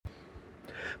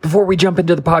Before we jump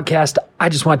into the podcast, I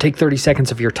just want to take 30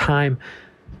 seconds of your time.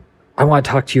 I want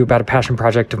to talk to you about a passion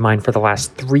project of mine for the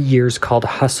last 3 years called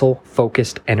Hustle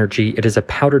Focused Energy. It is a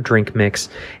powder drink mix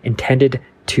intended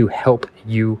to help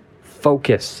you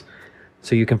focus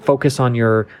so you can focus on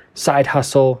your side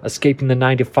hustle, escaping the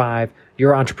 9 to 5,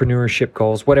 your entrepreneurship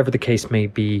goals, whatever the case may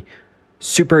be.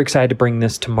 Super excited to bring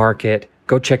this to market.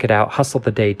 Go check it out,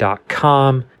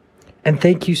 hustletheday.com. And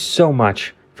thank you so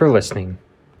much for listening.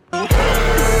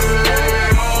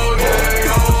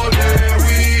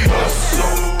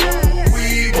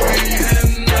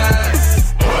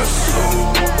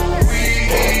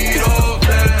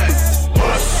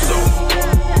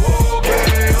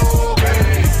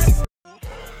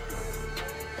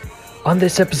 On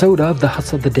this episode of the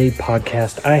Hustle the Day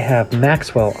podcast, I have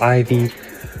Maxwell Ivey.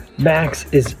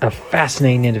 Max is a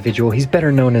fascinating individual. He's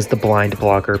better known as the blind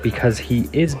blogger because he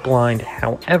is blind.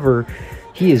 However,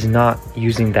 he is not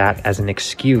using that as an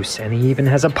excuse. And he even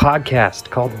has a podcast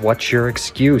called What's Your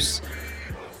Excuse?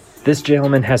 This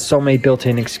gentleman has so many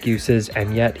built-in excuses,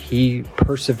 and yet he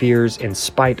perseveres in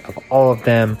spite of all of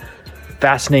them.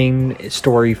 Fascinating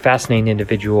story, fascinating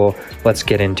individual. Let's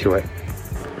get into it.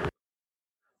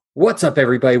 What's up,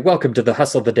 everybody? Welcome to the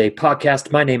Hustle the Day podcast.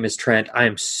 My name is Trent. I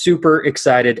am super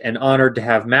excited and honored to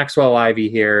have Maxwell Ivey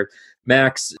here.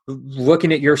 Max,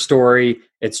 looking at your story,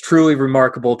 it's truly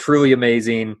remarkable, truly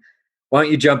amazing. Why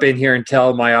don't you jump in here and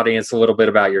tell my audience a little bit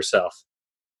about yourself?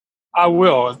 I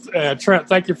will. Trent,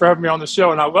 thank you for having me on the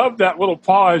show. And I love that little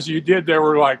pause you did there.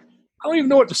 We're like, I don't even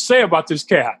know what to say about this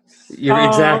cat. You're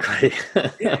exactly.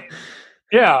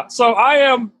 Yeah. So I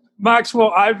am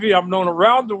Maxwell Ivey. I'm known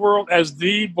around the world as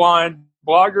the blind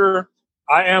blogger.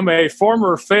 I am a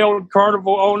former failed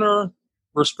carnival owner,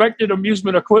 respected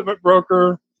amusement equipment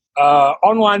broker,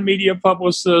 online media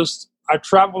publicist. I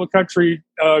travel the country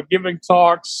giving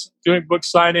talks, doing book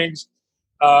signings,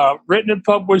 written and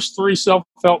published 3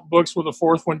 self-help books with a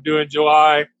 4th one due in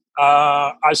July.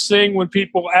 I sing when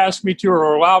people ask me to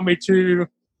or allow me to.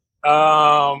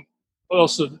 What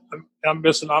else I'm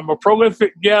missing? I'm a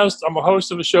prolific guest. I'm a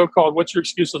host of a show called What's Your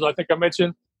Excuses? I think I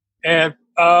mentioned. And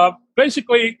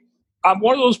basically, I'm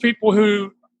one of those people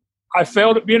who I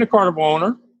failed at being a carnival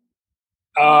owner.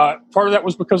 Part of that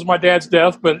was because of my dad's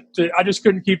death, but I just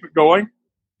couldn't keep it going.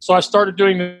 So I started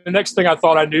doing the next thing I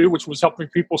thought I knew, which was helping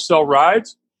people sell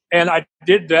rides. And I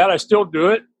did that. I still do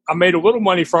it. I made a little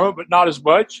money from it, but not as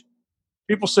much.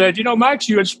 People said, Max,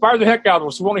 you inspire the heck out of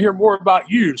us. We want to hear more about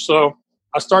you. So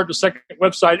I started a second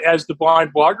website as The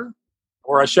Blind Blogger,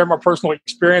 where I share my personal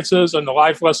experiences and the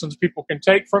life lessons people can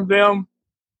take from them.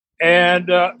 And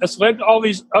it's led to all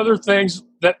these other things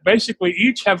that basically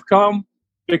each have come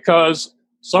because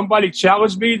somebody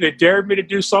challenged me. They dared me to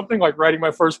do something like writing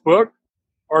my first book,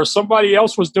 or somebody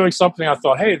else was doing something. I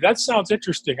thought, hey, that sounds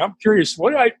interesting. I'm curious.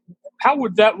 How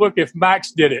would that look if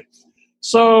Max did it?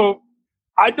 So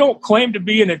I don't claim to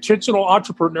be an intentional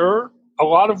entrepreneur. A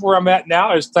lot of where I'm at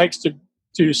now is thanks to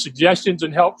suggestions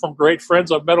and help from great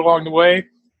friends I've met along the way,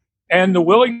 and the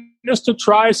willingness to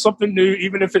try something new,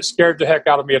 even if it scared the heck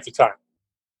out of me at the time.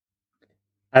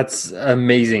 That's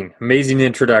amazing. Amazing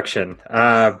introduction.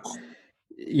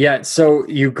 Yeah. So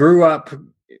you grew up,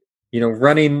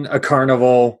 running a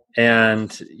carnival,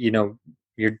 and,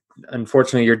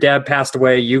 unfortunately your dad passed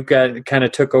away. You kind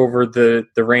of took over the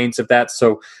reins of that.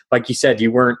 So like you said,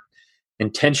 you weren't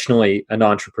intentionally an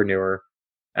entrepreneur,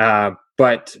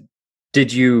 but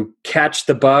did you catch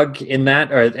the bug in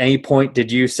that? Or at any point,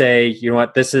 did you say, you know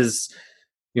what, this is,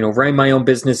 running my own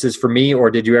business is for me?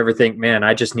 Or did you ever think, man,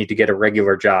 I just need to get a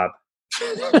regular job?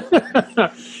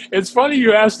 It's funny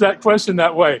you asked that question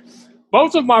that way.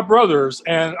 Both of my brothers,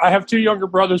 and I have 2 younger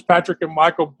brothers, Patrick and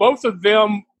Michael, both of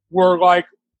them were like,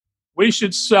 we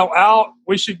should sell out.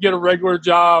 We should get a regular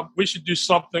job. We should do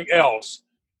something else.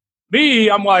 Me,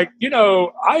 I'm like,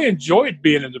 I enjoyed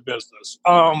being in the business.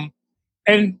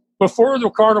 And before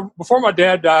my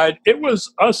dad died, it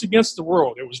was us against the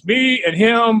world. It was me and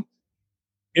him.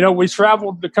 We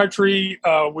traveled the country.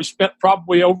 We spent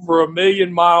probably over 1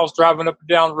 million miles driving up and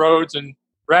down roads and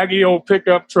raggedy old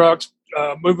pickup trucks,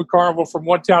 moving carnival from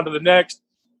one town to the next.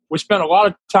 We spent a lot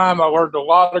of time. I learned a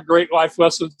lot of great life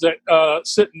lessons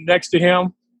sitting next to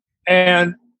him.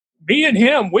 And me and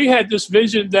him, we had this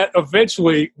vision that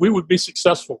eventually we would be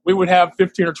successful. We would have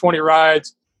 15 or 20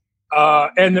 rides,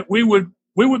 and that we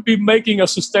would be making a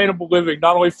sustainable living,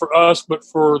 not only for us, but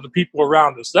for the people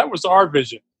around us. That was our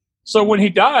vision. So when he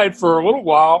died for a little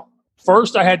while,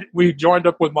 first we joined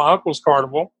up with my uncle's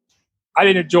carnival. I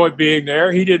didn't enjoy being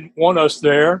there. He didn't want us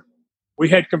there. We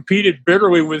had competed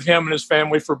bitterly with him and his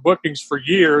family for bookings for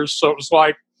years. So it was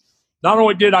like, not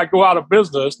only did I go out of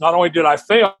business, not only did I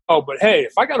fail, but hey,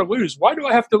 if I got to lose, why do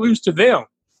I have to lose to them?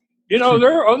 There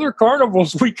are other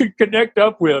carnivals we could connect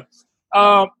up with.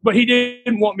 But he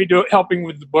didn't want me helping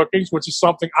with the bookings, which is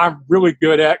something I'm really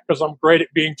good at because I'm great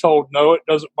at being told no. It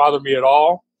doesn't bother me at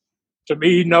all. To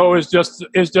me, no is just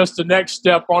the next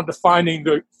step on to finding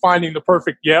the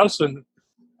perfect yes. And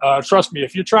trust me,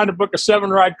 if you're trying to book a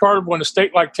 7-ride carnival in a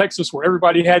state like Texas where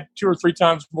everybody had 2 or 3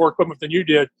 times more equipment than you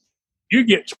did, you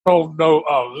get told no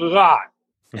a lot.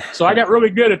 So I got really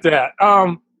good at that.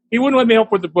 He wouldn't let me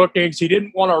help with the bookings. He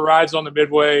didn't want our rides on the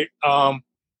Midway.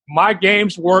 My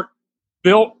games weren't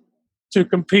built to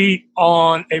compete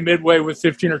on a Midway with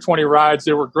 15 or 20 rides.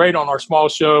 They were great on our small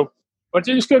show, but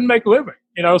they just couldn't make a living.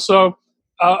 So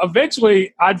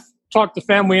eventually I'd talk the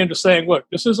family into saying, look,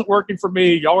 this isn't working for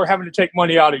me. Y'all are having to take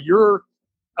money out of your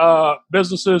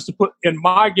businesses to put in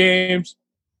my games.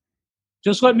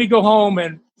 Just let me go home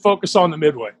and focus on the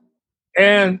Midway.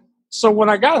 And so when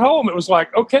I got home, it was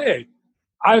like, okay,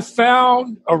 I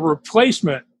found a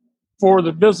replacement for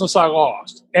the business I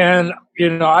lost. And,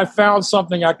 I found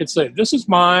something I could say, this is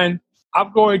mine.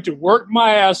 I'm going to work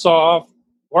my ass off,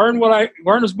 learn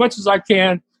as much as I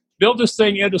can, build this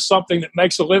thing into something that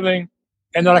makes a living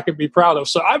and that I can be proud of.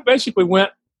 So I basically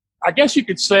I guess you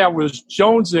could say I was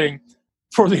jonesing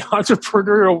for the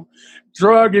entrepreneurial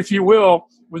drug, if you will,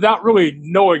 without really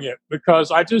knowing it, because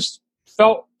I just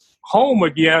felt home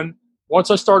again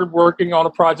once I started working on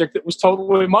a project that was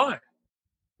totally mine.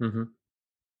 Mm-hmm.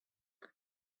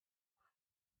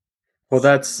 Well,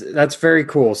 that's very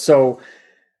cool. So,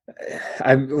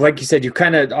 like you said, you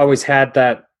kind of always had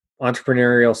that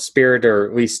entrepreneurial spirit, or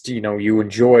at least you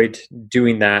enjoyed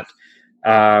doing that.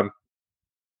 The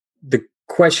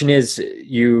question is,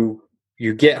 you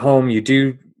get home, you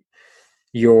do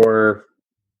your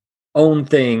own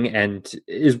thing, and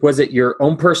was it your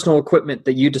own personal equipment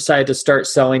that you decided to start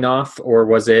selling off, or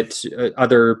was it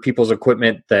other people's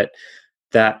equipment that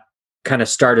kind of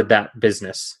started that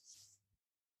business?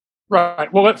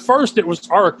 Right. Well, at first it was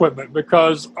our equipment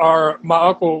because my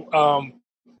uncle,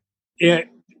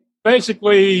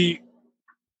 basically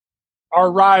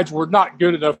our rides were not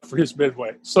good enough for his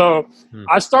Midway. So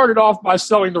I started off by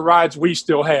selling the rides we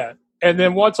still had. And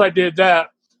then once I did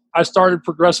that, I started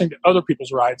progressing to other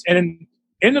people's rides. And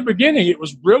in the beginning, it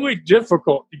was really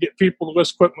difficult to get people to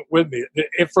list equipment with me.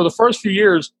 And for the first few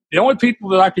years, the only people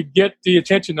that I could get the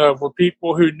attention of were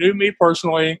people who knew me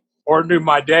personally or knew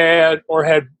my dad or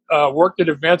had worked at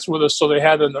events with us, so they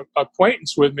had an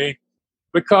acquaintance with me.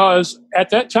 Because at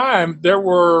that time, there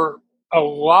were a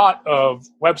lot of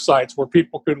websites where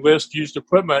people could list used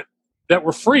equipment that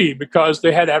were free because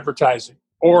they had advertising,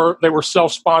 or they were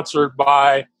self-sponsored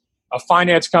by a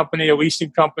finance company, a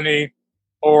leasing company,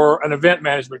 or an event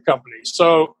management company.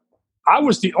 So I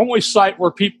was the only site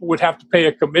where people would have to pay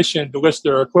a commission to list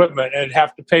their equipment and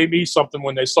have to pay me something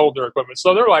when they sold their equipment.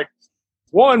 So they're like,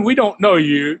 1, we don't know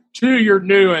you. 2, you're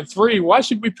new. And 3, why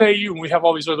should we pay you when we have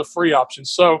all these other free options?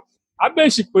 So I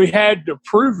basically had to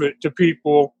prove it to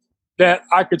people that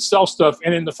I could sell stuff.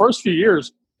 And in the first few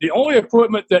years, the only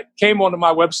equipment that came onto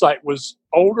my website was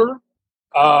older,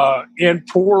 in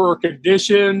poorer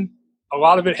condition. A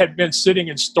lot of it had been sitting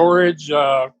in storage,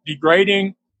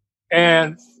 degrading.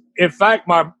 And in fact,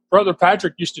 my brother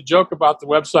Patrick used to joke about the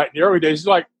website in the early days. He's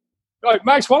like,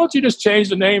 Max, why don't you just change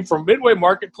the name from Midway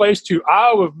Marketplace to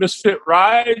Isle of Misfit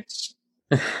Rides?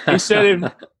 He said,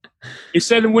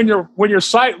 when your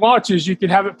site launches, you can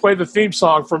have it play the theme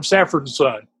song from Sanford and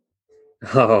Son.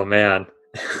 Oh man.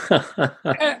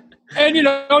 and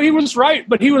he was right,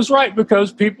 but he was right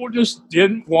because people just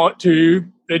didn't want to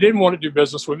do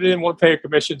business with me. They didn't want to pay a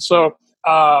commission. So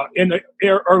in the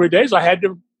early days, I had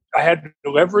to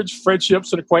leverage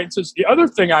friendships and acquaintances. The other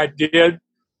thing I did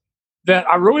that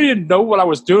I really didn't know what I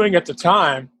was doing at the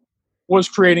time was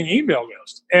creating email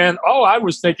lists. And all I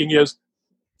was thinking is,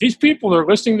 these people are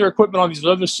listing their equipment on these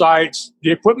other sites.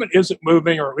 The equipment isn't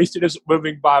moving, or at least it isn't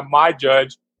moving by my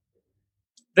judge.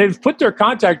 They've put their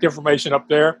contact information up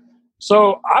there.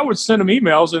 So I would send them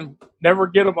emails and never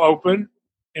get them open.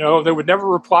 They would never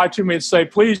reply to me and say,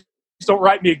 please don't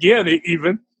write me again,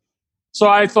 even. So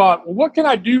I thought, well, what can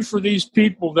I do for these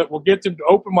people that will get them to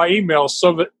open my emails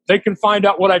so that they can find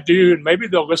out what I do, and maybe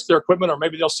they'll list their equipment, or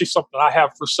maybe they'll see something I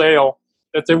have for sale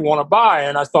that they want to buy.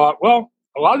 And I thought, well,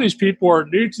 a lot of these people are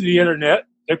new to the internet.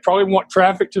 They probably want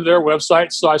traffic to their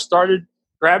website. So I started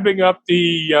grabbing up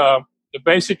the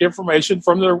basic information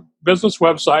from their business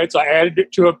websites. I added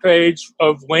it to a page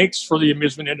of links for the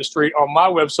amusement industry on my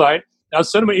website. And I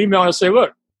send them an email and I say,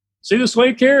 look, see this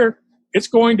link here? It's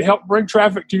going to help bring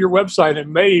traffic to your website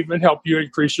and may even help you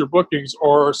increase your bookings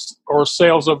or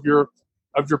sales of your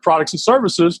of your products and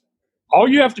services. All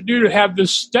you have to do to have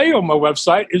this stay on my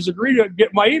website is agree to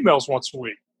get my emails once a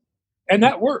week. And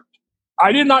that worked.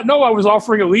 I did not know I was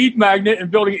offering a lead magnet and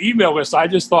building an email list. I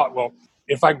just thought, well,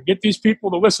 if I can get these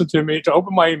people to listen to me, to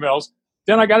open my emails,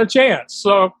 then I got a chance.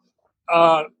 So,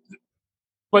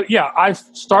 but yeah, I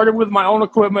started with my own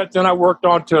equipment. Then I worked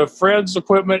on to friends'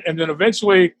 equipment, and then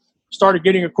eventually started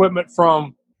getting equipment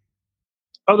from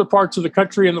other parts of the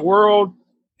country and the world.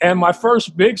 And my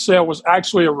first big sale was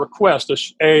actually a request.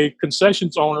 A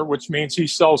concessions owner, which means he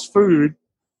sells food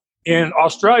in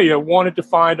Australia, wanted to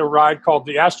find a ride called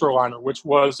the Astroliner, which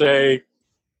was a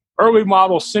early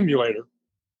model simulator.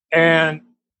 And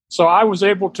so I was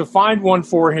able to find one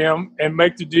for him and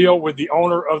make the deal with the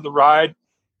owner of the ride.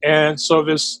 And so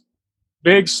this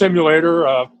big simulator,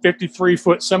 a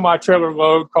 53-foot semi-trailer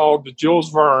load called the Jules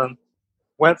Verne,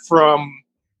 went from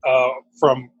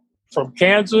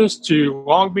Kansas to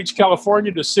Long Beach,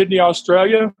 California to Sydney,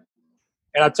 Australia.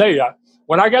 And I tell you,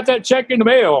 when I got that check in the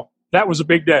mail, that was a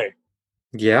big day.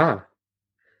 Yeah.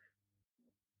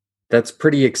 That's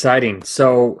pretty exciting.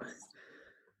 So,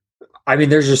 I mean,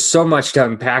 there's just so much to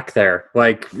unpack there.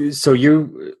 Like, so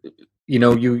you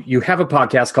have a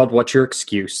podcast called What's Your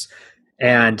Excuse?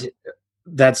 And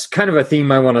that's kind of a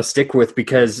theme I want to stick with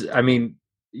because, I mean,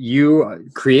 you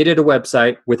created a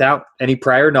website without any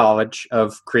prior knowledge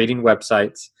of creating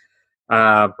websites.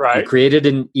 Right. You created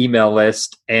an email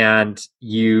list, and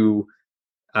you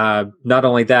not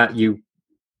only that,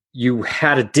 you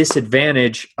had a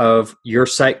disadvantage of your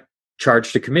site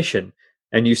charged a commission,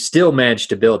 and you still managed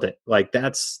to build it. Like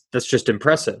that's just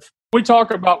impressive. We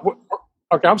talk about.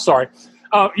 Okay, I'm sorry.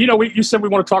 You said we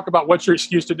want to talk about what's your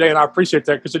excuse today, and I appreciate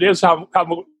that because it is how I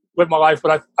live my life.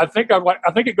 But I think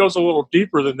it goes a little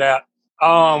deeper than that.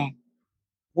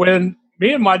 When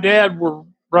me and my dad were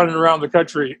running around the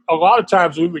country, a lot of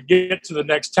times we would get to the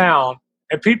next town,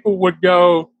 and people would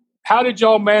go, "How did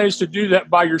y'all manage to do that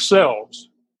by yourselves?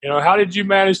 How did you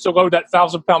manage to load that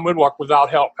 1,000-pound moonwalk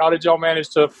without help? How did y'all manage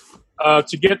to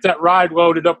get that ride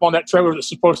loaded up on that trailer that's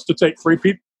supposed to take 3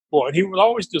 people?" And he would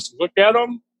always just look at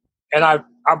them, and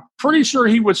I'm pretty sure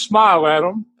he would smile at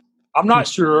them. I'm not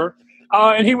sure.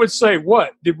 And he would say,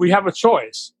 "What? Did we have a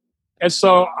choice?" And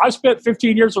so I spent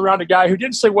 15 years around a guy who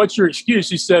didn't say, "What's your excuse?"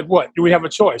 He said, "What? Do we have a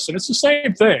choice?" And it's the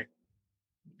same thing,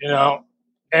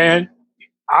 And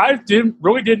I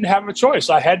didn't have a choice.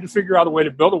 I had to figure out a way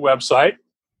to build a website.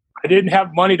 I didn't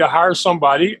have money to hire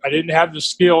somebody. I didn't have the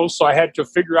skills, so I had to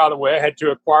figure out a way. I had to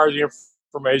acquire the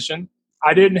information.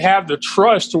 I didn't have the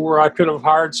trust to where I could have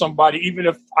hired somebody, even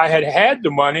if I had the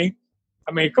money.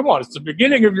 I mean, come on, it's the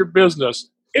beginning of your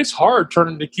business. It's hard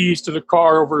turning the keys to the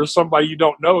car over to somebody you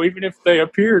don't know, even if they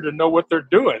appear to know what they're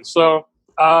doing. So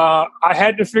I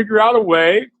had to figure out a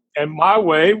way, and my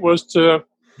way was to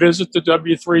visit the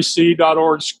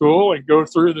W3C.org school and go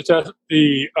through the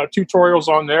tutorials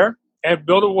on there and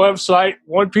build a website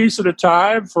one piece at a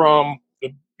time, from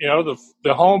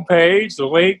the home page, the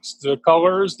links, the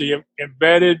colors, the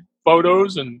embedded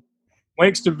photos, and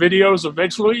links to videos.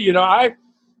 Eventually,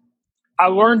 I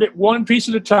learned it one piece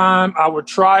at a time. I would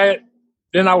try it.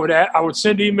 Then I would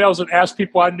send emails and ask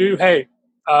people I knew, "Hey,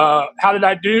 how did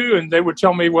I do?" And they would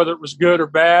tell me whether it was good or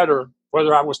bad, or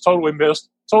whether I was totally missed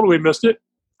it.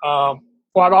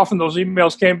 Quite often those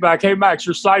emails came back, "Hey, Max,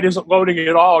 your site isn't loading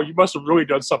at all. You must have really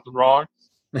done something wrong."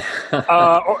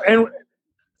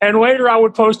 And later I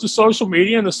would post to social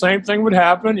media, and the same thing would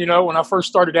happen. When I first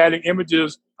started adding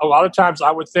images, a lot of times I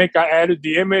would think I added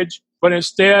the image, but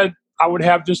instead I would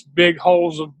have just big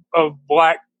holes of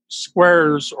black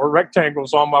squares or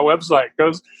rectangles on my website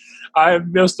because I have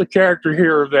missed a character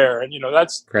here or there. And,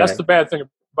 that's the bad thing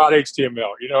about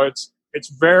HTML. It's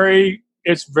very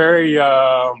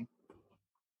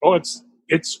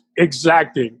it's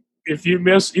exacting. If you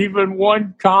miss even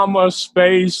one comma,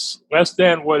 space, less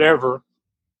than, whatever,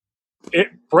 it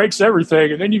breaks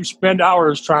everything. And then you spend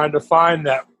hours trying to find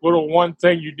that little one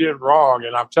thing you did wrong.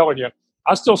 And I'm telling you,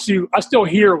 I still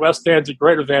hear less thans and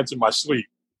greater thans in my sleep.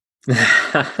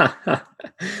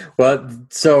 Well,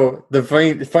 so the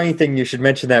funny thing, you should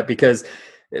mention that, because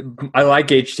I like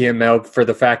HTML for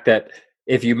the fact that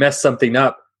if you mess something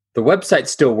up, the website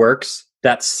still works.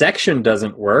 That section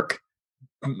doesn't work.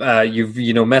 You've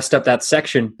messed up that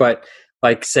section, but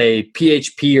like say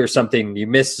PHP or something, you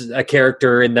miss a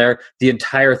character in there, the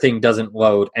entire thing doesn't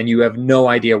load, and you have no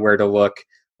idea where to look.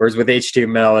 Whereas with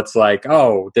HTML, it's like,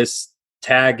 oh, this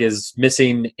tag is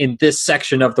missing in this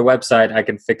section of the website. I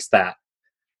can fix that.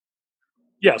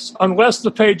 Yes, unless the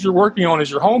page you're working on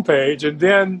is your home page, and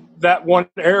then that one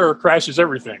error crashes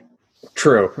everything.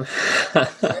 True.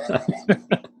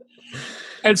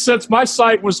 And since my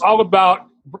site was all about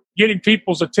getting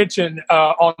people's attention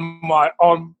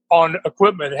on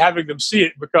equipment and having them see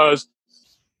it, because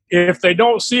if they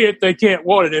don't see it, they can't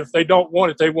want it. If they don't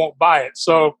want it, they won't buy it.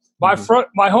 So my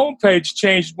homepage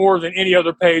changed more than any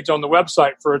other page on the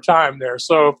website for a time there.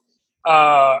 So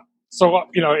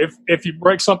if you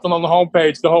break something on the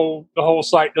homepage, the whole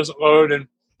site doesn't load. And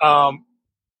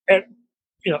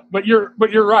but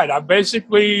you're right. I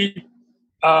basically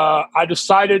I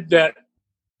decided that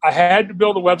I had to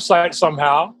build a website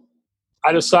somehow.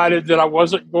 I decided that I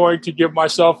wasn't going to give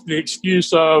myself the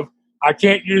excuse of I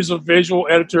can't use a visual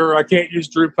editor, I can't use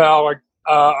Drupal,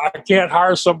 I can't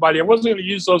hire somebody. I wasn't going to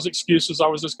use those excuses. I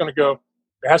was just going to go,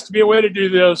 there has to be a way to do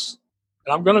this,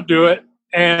 and I'm going to do it.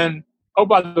 And, oh,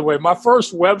 by the way, my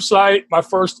first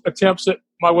attempts at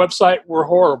my website were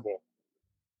horrible.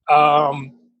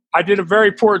 I did a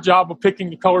very poor job of picking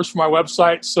the colors for my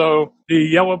website. So the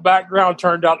yellow background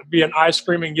turned out to be an ice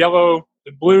creaming yellow.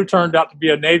 The blue turned out to be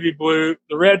a navy blue.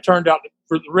 The red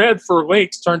for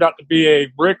links turned out to be a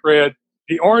brick red.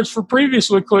 The orange for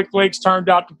previously clicked links turned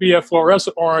out to be a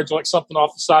fluorescent orange, like something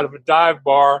off the side of a dive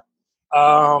bar.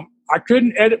 I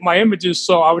couldn't edit my images,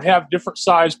 so I would have different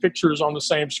size pictures on the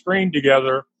same screen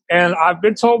together. And I've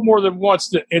been told more than once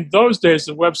that in those days,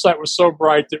 the website was so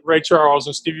bright that Ray Charles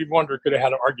and Stevie Wonder could have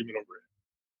had an argument over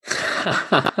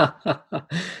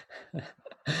it.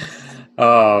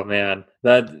 Oh man,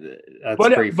 that's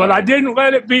pretty funny. But I didn't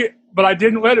let it be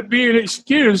an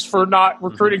excuse for not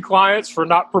recruiting clients, for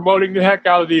not promoting the heck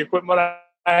out of the equipment I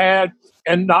had,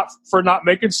 and for not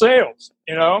making sales.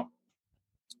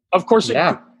 Of course, it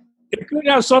could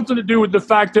have something to do with the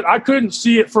fact that I couldn't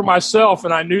see it for myself,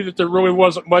 and I knew that there really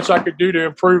wasn't much I could do to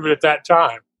improve it at that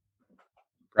time.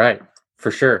 Right,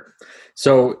 for sure.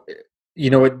 So,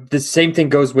 the same thing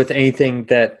goes with anything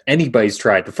that anybody's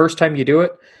tried. The first time you do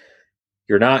it,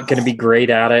 you're not going to be great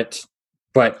at it,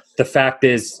 but the fact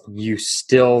is you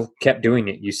still kept doing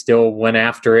it. You still went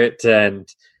after it,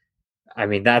 and I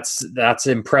mean that's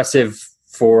impressive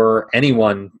for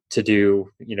anyone to do.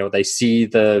 They see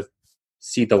the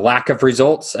lack of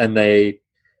results and they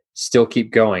still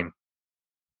keep going.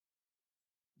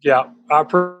 Yeah, I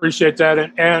appreciate that.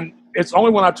 And it's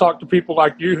only when I talk to people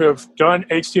like you who have done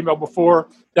HTML before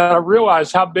that I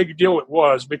realize how big a deal it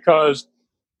was, because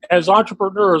as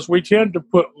entrepreneurs, we tend to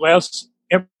put less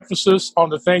emphasis on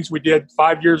the things we did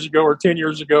 5 years ago or 10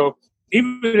 years ago,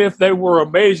 even if they were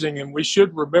amazing, and we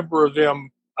should remember them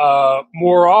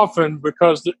more often,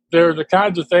 because they're the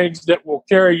kinds of things that will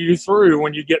carry you through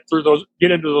when you get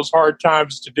into those hard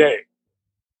times today.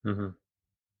 Mm-hmm.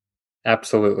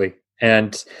 Absolutely.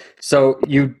 And so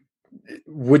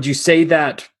would you say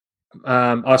that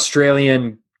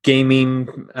Australian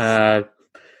gaming, that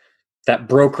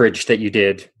brokerage that you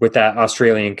did with that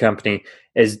Australian company,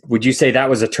 would you say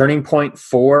that was a turning point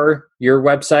for your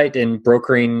website in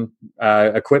brokering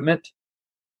equipment?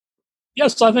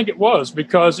 Yes, I think it was,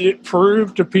 because it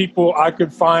proved to people I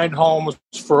could find homes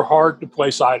for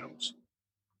hard-to-place items.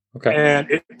 Okay.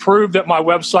 And it proved that my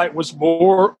website was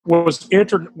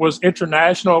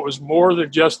international. It was more than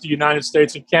just the United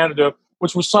States and Canada,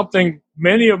 which was something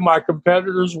many of my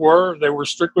competitors were. They were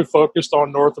strictly focused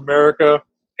on North America,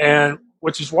 and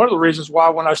which is one of the reasons why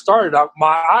when I started out,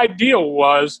 my ideal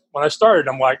was, when I started,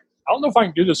 I'm like, I don't know if I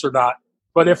can do this or not.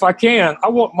 But if I can, I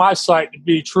want my site to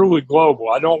be truly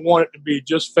global. I don't want it to be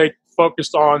just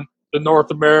focused on the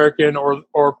North American or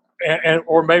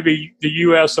maybe the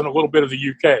U.S. and a little bit of the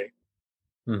U.K.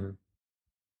 Mm-hmm.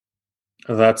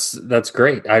 Well, that's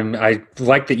great. I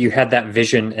like that you had that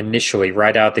vision initially,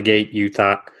 right out the gate. You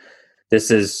thought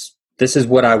this is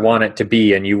what I want it to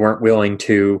be, and you weren't willing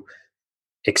to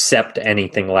accept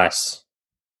anything less.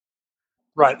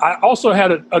 Right. I also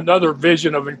had another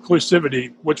vision of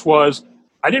inclusivity, which was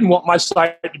I didn't want my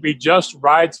site to be just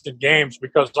rides and games,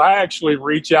 because I actually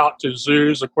reach out to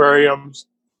zoos, aquariums,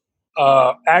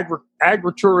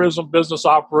 agritourism business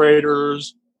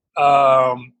operators,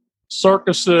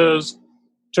 circuses.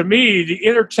 To me, the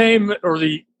entertainment or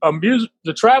the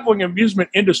traveling amusement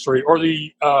industry, or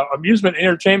the amusement and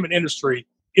entertainment industry,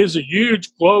 is a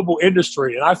huge global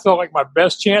industry. And I felt like my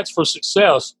best chance for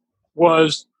success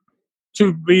was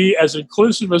to be as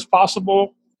inclusive as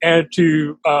possible, and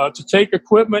to take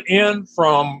equipment in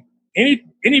from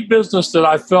any business that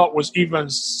I felt was even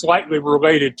slightly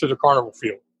related to the carnival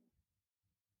field.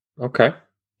 Okay.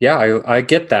 Yeah, I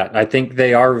get that. I think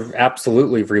they are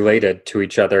absolutely related to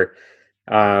each other.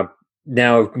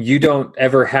 Now, you don't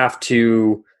ever have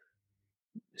to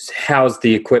house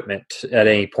the equipment at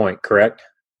any point, correct?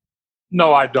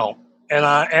 No, I don't.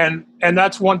 And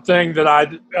that's one thing that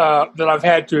I've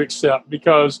had to accept,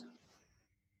 because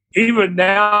even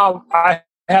now I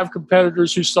have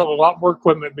competitors who sell a lot more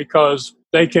equipment because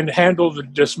they can handle the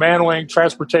dismantling,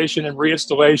 transportation, and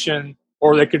reinstallation,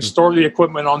 or they can store the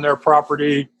equipment on their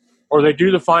property, or they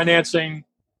do the financing,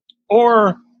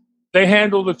 or they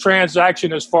handle the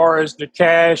transaction as far as the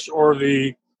cash or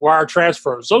the wire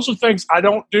transfers. Those are things I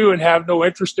don't do and have no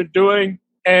interest in doing.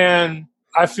 And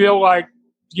I feel like,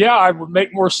 yeah, I would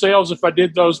make more sales if I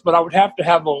did those, but I would have to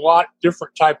have a lot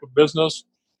different type of business.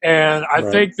 And I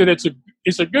think that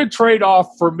it's a good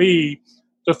trade-off for me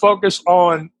to focus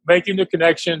on making the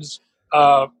connections,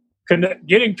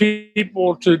 getting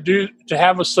people to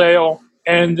have a sale,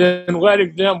 and then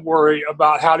letting them worry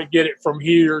about how to get it from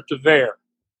here to there.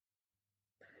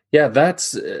 Yeah,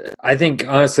 that's, I think,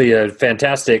 honestly, a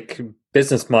fantastic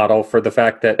business model for the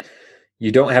fact that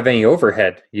you don't have any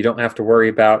overhead. You don't have to worry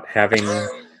about having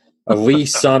a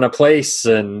lease on a place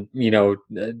and,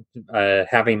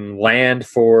 having land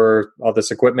for all this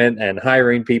equipment and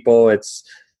hiring people.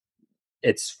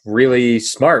 It's really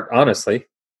smart, honestly.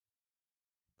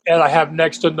 And I have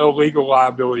next to no legal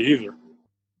liability either.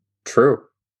 True.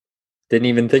 Didn't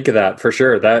even think of that, for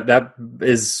sure. That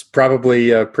is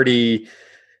probably a pretty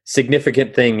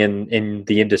significant thing in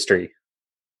the industry.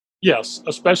 Yes,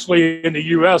 especially in the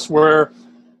U.S. where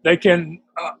they can,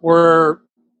 where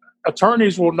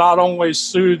attorneys will not only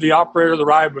sue the operator of the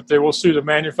ride, but they will sue the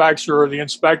manufacturer or the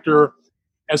inspector,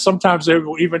 and sometimes they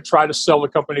will even try to sell the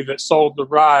company that sold the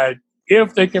ride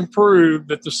if they can prove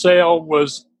that the sale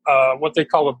was what they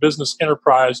call a business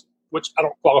enterprise, which I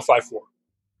don't qualify for.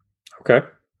 Okay.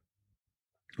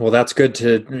 Well, that's good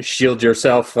to shield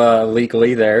yourself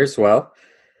legally there as well.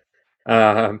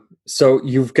 So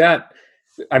you've got,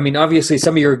 I mean, obviously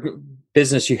some of your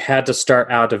business you had to start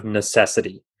out of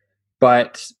necessity,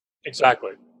 but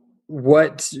exactly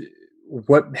what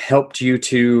helped you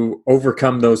to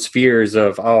overcome those fears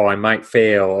of, oh, I might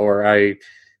fail, or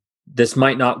this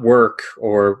might not work,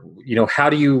 or, how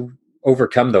do you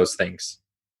overcome those things?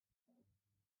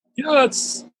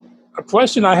 That's a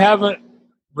question I haven't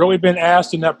really been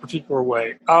asked in that particular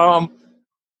way.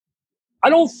 I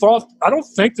don't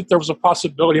think that there was a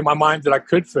possibility in my mind that I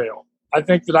could fail. I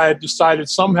think that I had decided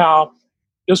somehow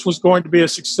this was going to be a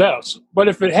success. But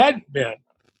if it hadn't been,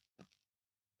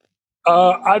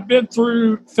 I've been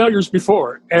through failures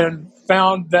before and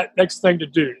found that next thing to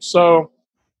do. So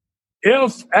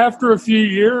if after a few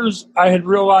years I had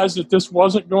realized that this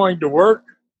wasn't going to work,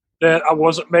 that I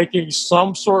wasn't making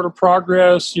some sort of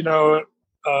progress,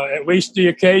 at least the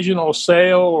occasional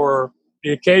sale or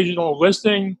the occasional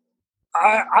listing,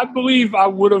 I believe I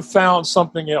would have found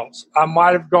something else. I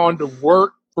might have gone to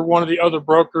work for one of the other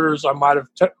brokers. I might have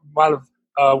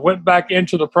went back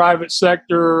into the private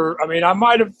sector. I mean, I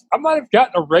might have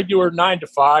gotten a regular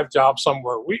 9-to-5 job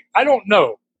somewhere. I don't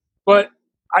know, but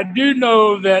I do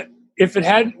know that if it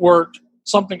hadn't worked,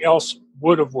 something else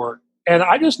would have worked. And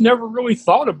I just never really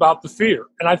thought about the fear.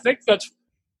 And I think that's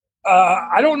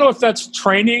I don't know if that's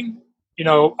training. I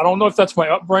don't know if that's my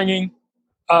upbringing.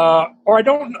 Or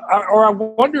I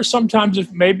wonder sometimes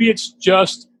if maybe it's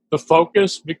just the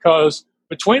focus, because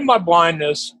between my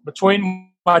blindness, between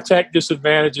my tech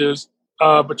disadvantages,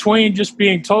 between just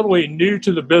being totally new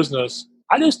to the business,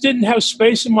 I just didn't have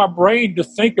space in my brain to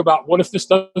think about what if this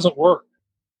doesn't work.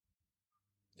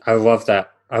 I love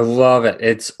that. I love it.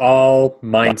 It's all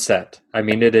mindset. I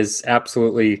mean, it is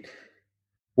absolutely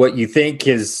what you think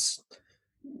is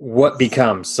what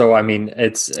becomes. So, I mean,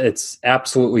 it's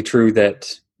absolutely true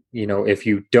that, if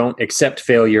you don't accept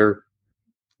failure,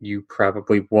 you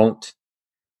probably won't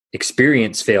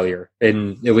experience failure, at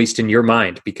least in your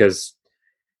mind, because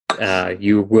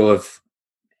you will have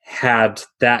had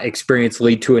that experience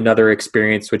lead to another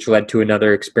experience, which led to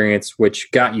another experience,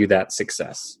 which got you that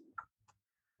success.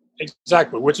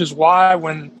 Exactly, which is why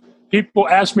when people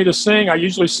ask me to sing, I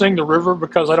usually sing The River,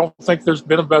 because I don't think there's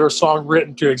been a better song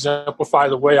written to exemplify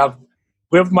the way I've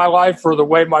lived my life or the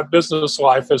way my business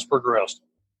life has progressed.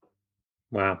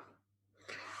 Wow.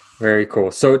 Very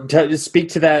cool. So speak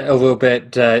to that a little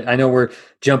bit. I know we're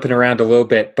jumping around a little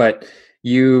bit, but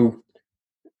you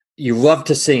love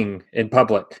to sing in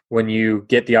public when you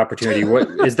get the opportunity. What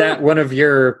is that one of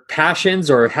your passions,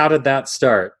 or how did that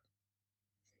start?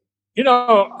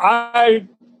 I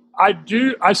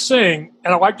sing,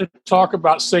 and I like to talk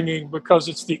about singing because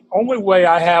it's the only way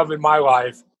I have in my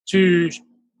life to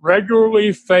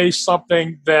regularly face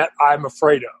something that I'm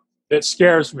afraid of, that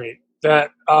scares me,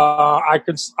 that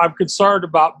I'm concerned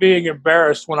about being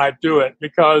embarrassed when I do it.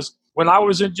 Because when I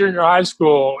was in junior high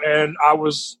school and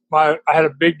I had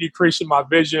a big decrease in my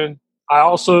vision,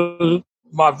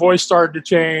 my voice started to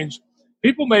change.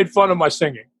 People made fun of my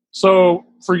singing. So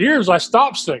for years I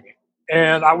stopped singing.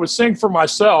 And I would sing for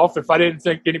myself if I didn't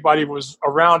think anybody was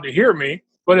around to hear me.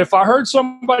 But if I heard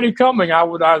somebody coming, I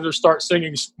would either start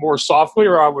singing more softly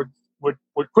or I would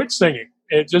quit singing.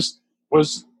 It just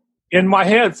was in my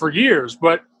head for years.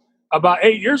 But about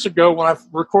 8 years ago, when I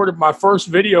recorded my first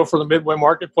video for the Midway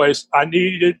Marketplace, I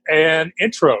needed an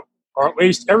intro, or at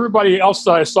least everybody else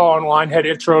that I saw online had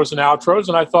intros and outros.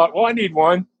 And I thought, well, I need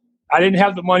one. I didn't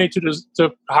have the money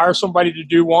to hire somebody to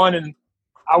do one. And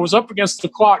I was up against the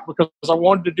clock because I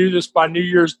wanted to do this by New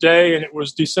Year's Day, and it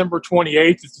was December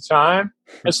 28th at the time.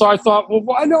 And so I thought, well,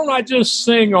 why don't I just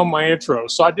sing on my intro?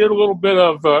 So I did a little bit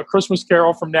of Christmas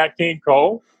Carol from Nat King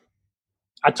Cole.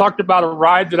 I talked about a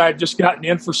ride that I had just gotten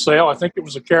in for sale. I think it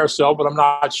was a carousel, but I'm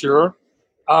not sure.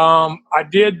 I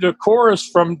did the chorus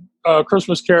from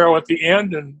Christmas Carol at the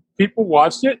end, and people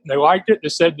watched it, and they liked it. They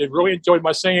said they really enjoyed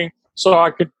my singing. So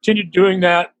I continued doing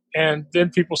that. And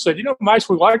then people said, Max,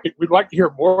 we like it. We'd like to hear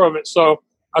more of it. So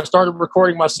I started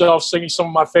recording myself singing some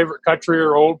of my favorite country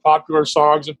or old popular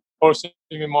songs and posting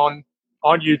them on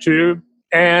YouTube.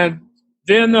 And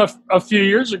then a few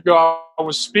years ago, I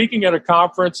was speaking at a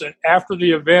conference, and after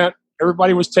the event,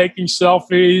 everybody was taking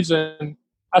selfies. And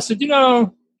I said,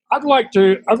 I'd like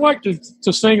to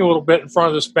sing a little bit in front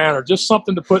of this banner, just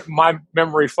something to put in my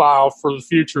memory file for the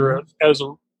future as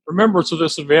a remembrance of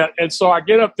this event. And so I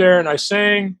get up there and I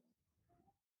sing.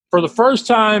 For the first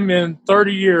time in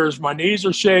 30 years, my knees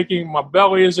are shaking, my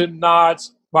belly is in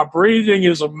knots, my breathing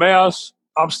is a mess.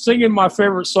 I'm singing my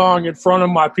favorite song in front of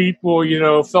my people,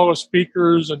 fellow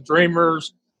speakers and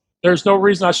dreamers. There's no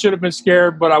reason I should have been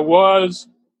scared, but I was.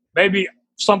 Maybe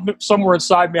somewhere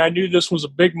inside me, I knew this was a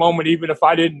big moment, even if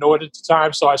I didn't know it at the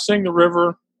time. So I sing the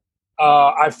river.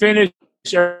 I finish,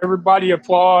 everybody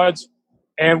applauds.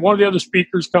 And one of the other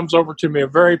speakers comes over to me, a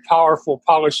very powerful,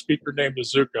 polished speaker named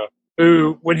Azuka,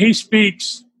 who, when he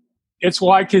speaks, it's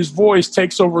like his voice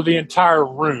takes over the entire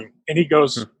room. And he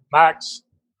goes, Max,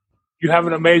 you have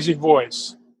an amazing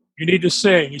voice. You need to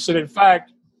sing. He said, in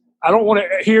fact, I don't want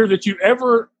to hear that you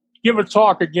ever give a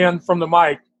talk again from the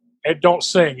mic and don't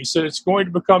sing. He said, it's going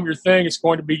to become your thing. It's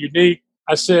going to be unique.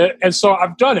 I said, and so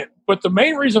I've done it. But the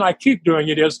main reason I keep doing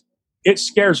it is it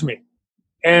scares me.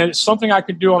 And it's something I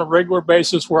can do on a regular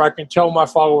basis where I can tell my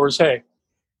followers, hey,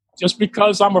 just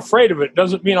because I'm afraid of it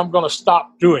doesn't mean I'm going to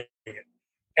stop doing it.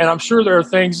 And I'm sure there are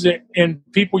things that in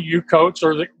people you coach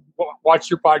or that watch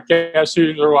your podcast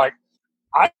who are like,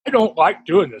 I don't like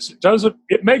doing this.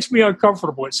 It makes me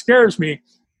uncomfortable. It scares me.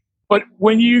 But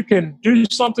when you can do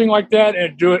something like that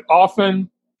and do it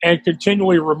often and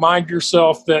continually remind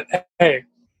yourself that, hey,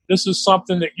 this is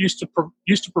something that used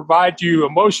to provide you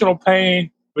emotional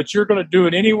pain, but you're going to do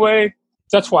it anyway.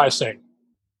 That's why I sing.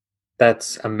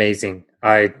 That's amazing.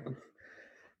 I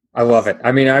love it.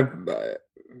 I mean,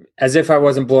 as if I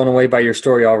wasn't blown away by your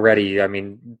story already. I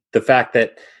mean, the fact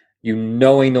that you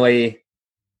knowingly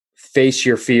face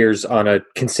your fears on a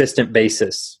consistent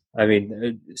basis. I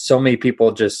mean, so many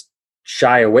people just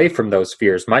shy away from those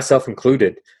fears, myself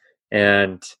included.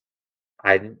 And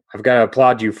I've got to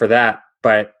applaud you for that.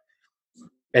 But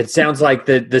it sounds like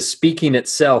the speaking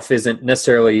itself isn't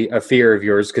necessarily a fear of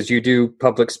yours, because you do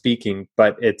public speaking,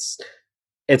 but it's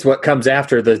what comes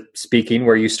after the speaking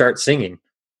where you start singing.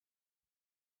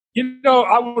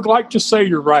 I would like to say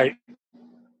you're right,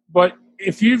 but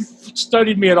if you've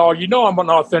studied me at all, I'm an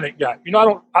authentic guy.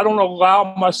 I don't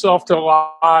allow myself to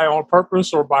lie on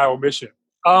purpose or by omission.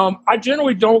 I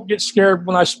generally don't get scared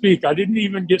when I speak. I didn't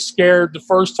even get scared the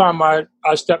first time I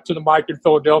stepped to the mic in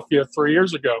Philadelphia 3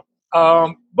 years ago.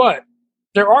 But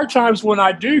there are times when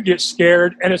I do get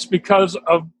scared, and it's because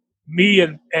of me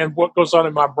and what goes on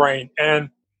in my brain. And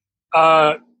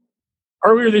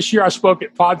earlier this year, I spoke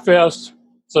at PodFest.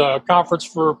 It's a conference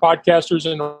for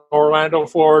podcasters in Orlando,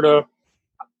 Florida.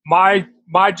 My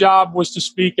job was to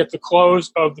speak at the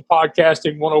close of the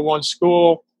Podcasting 101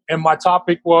 school, and my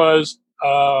topic was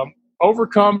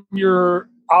overcome your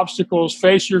obstacles,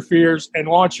 face your fears, and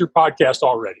launch your podcast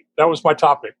already. That was my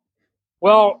topic.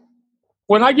 Well,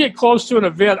 when I get close to an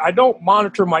event, I don't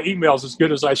monitor my emails as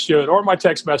good as I should, or my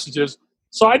text messages.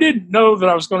 So I didn't know that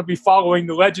I was going to be following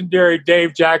the legendary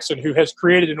Dave Jackson, who has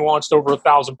created and launched over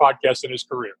 1,000 podcasts in his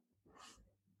career.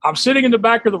 I'm sitting in the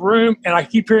back of the room, and I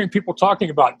keep hearing people talking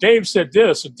about Dave said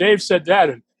this and Dave said that,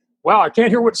 and wow, I can't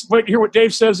hear what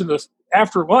Dave says in this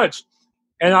after lunch.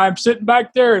 And I'm sitting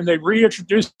back there, and they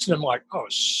reintroduce him. I'm like, oh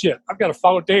shit, I've got to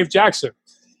follow Dave Jackson.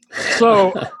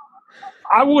 So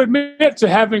I will admit to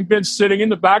having been sitting in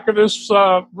the back of this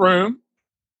room,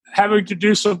 having to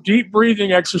do some deep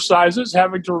breathing exercises,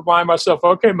 having to remind myself,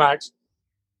 okay, Max,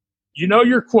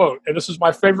 your quote, and this is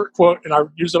my favorite quote, and I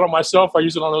use it on myself, I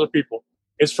use it on other people.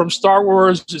 It's from Star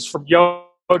Wars, it's from Yoda,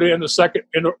 in the second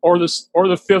or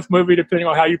the fifth movie, depending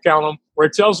on how you count them, where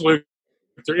it tells Luke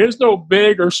there is no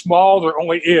big or small, there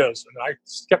only is. And I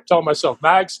kept telling myself,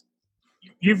 Max,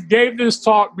 you've gave this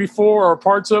talk before or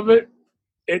parts of it.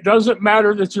 It doesn't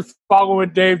matter that you're following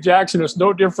Dave Jackson. It's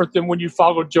no different than when you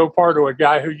followed Joe Pardo, a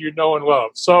guy who you know and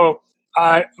love. So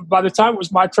by the time it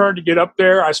was my turn to get up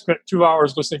there, I spent 2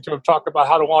 hours listening to him talk about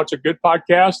how to launch a good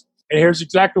podcast. And here's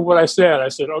exactly what I said. I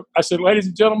said, ladies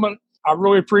and gentlemen, I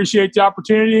really appreciate the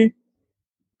opportunity.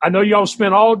 I know y'all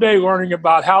spent all day learning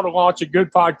about how to launch a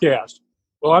good podcast.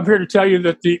 Well, I'm here to tell you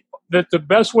that the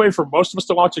best way for most of us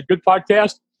to launch a good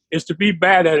podcast is to be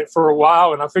bad at it for a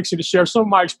while. And I'm fixing to share some of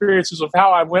my experiences of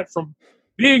how I went from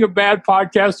being a bad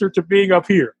podcaster to being up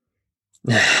here.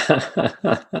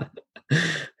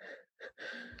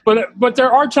 But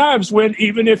there are times when,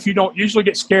 even if you don't usually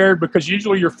get scared, because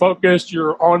usually you're focused,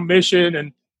 you're on mission,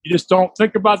 and you just don't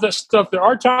think about that stuff, there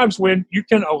are times when you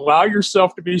can allow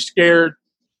yourself to be scared,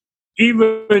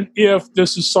 even if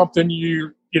this is something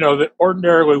that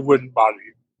ordinarily wouldn't bother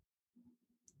you.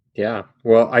 Yeah.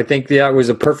 Well, I think that was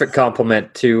a perfect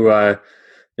compliment to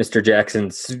Mr.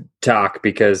 Jackson's talk,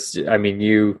 because, I mean,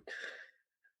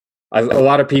 a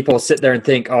lot of people sit there and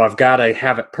think, oh, I've got to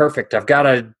have it perfect. I've got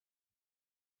to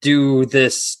do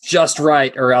this just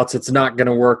right, or else it's not going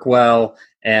to work well.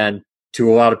 And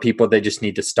to a lot of people, they just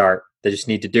need to start. They just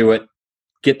need to do it,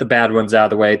 get the bad ones out of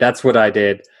the way. That's what I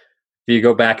did. If you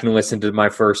go back and listen to my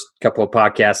first couple of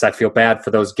podcasts, I feel bad for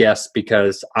those guests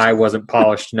because I wasn't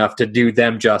polished enough to do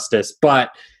them justice, but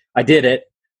I did it,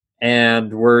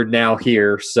 and we're now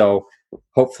here. So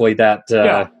hopefully that,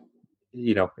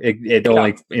 it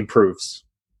only improves.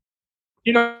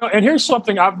 And here's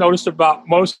something I've noticed about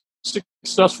most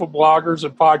successful bloggers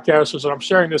and podcasters, and I'm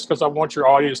sharing this because I want your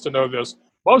audience to know this.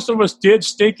 Most of us did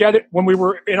stink at it when we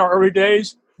were in our early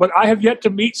days, but I have yet to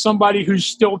meet somebody who's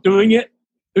still doing it,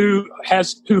 who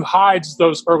hides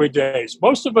those early days.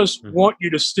 Most of us want you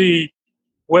to see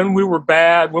when we were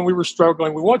bad, when we were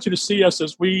struggling. We want you to see us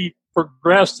as we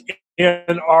progressed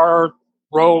in our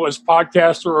role as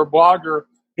podcaster or blogger,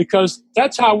 because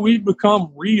that's how we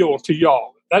become real to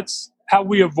y'all. That's how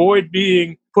we avoid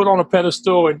being put on a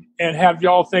pedestal and have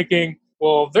y'all thinking,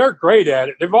 well, they're great at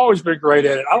it. They've always been great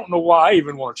at it. I don't know why I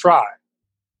even want to try.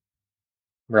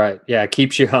 Right. Yeah. It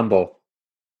keeps you humble.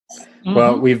 Mm-hmm.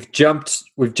 Well, we've jumped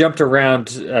around,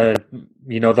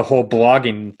 the whole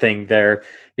blogging thing there.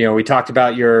 We talked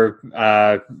about your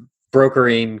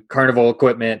brokering carnival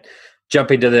equipment,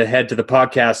 jumping to the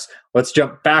podcast. Let's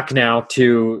jump back now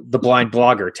to the Blind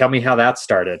Blogger. Tell me how that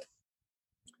started.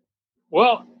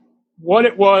 Well, what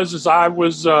it was is I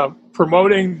was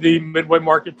promoting the Midway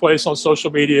Marketplace on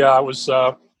social media. I was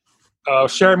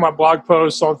sharing my blog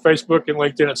posts on Facebook and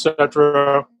LinkedIn,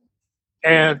 etc.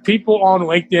 And people on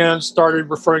LinkedIn started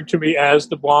referring to me as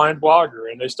the Blind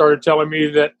Blogger. And they started telling me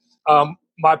that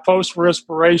my posts were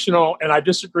inspirational, and I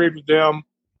disagreed with them.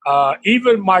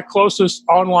 Even my closest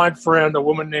online friend, a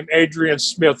woman named Adrienne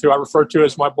Smith, who I refer to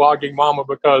as my blogging mama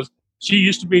because she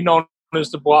used to be known as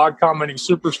the blog commenting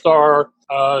superstar.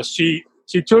 She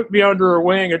took me under her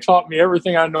wing and taught me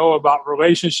everything I know about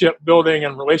relationship building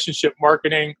and relationship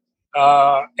marketing.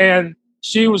 And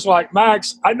she was like,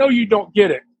 Max, I know you don't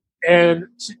get it. And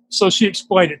so she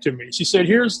explained it to me. She said,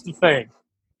 here's the thing.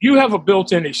 You have a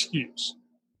built-in excuse.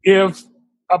 If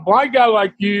a blind guy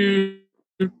like you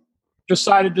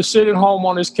decided to sit at home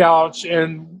on his couch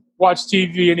and watch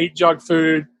TV and eat junk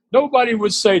food, nobody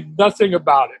would say nothing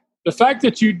about it. The fact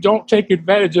that you don't take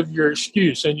advantage of your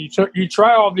excuse and you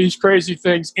try all these crazy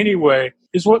things anyway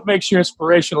is what makes you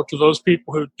inspirational to those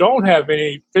people who don't have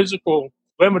any physical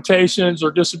limitations or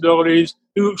disabilities,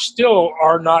 who still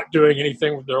are not doing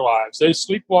anything with their lives. They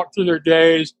sleepwalk through their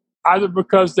days, either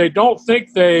because they don't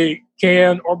think they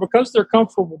can or because they're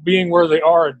comfortable being where they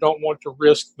are and don't want to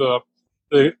risk the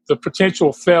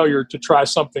potential failure to try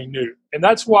something new. And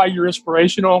that's why you're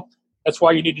inspirational. That's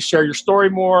why you need to share your story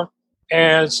more.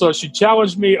 And so she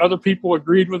challenged me. Other people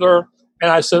agreed with her. And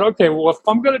I said, okay, well, if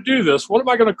I'm going to do this, what am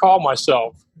I going to call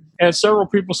myself? And several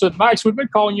people said, Max, we've been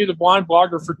calling you the Blind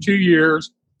Blogger for 2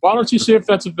 years. Why don't you see if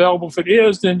that's available? If it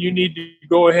is, then you need to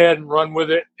go ahead and run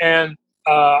with it. And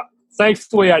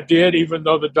thankfully I did, even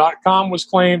though the .com was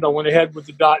claimed. I went ahead with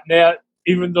the .net.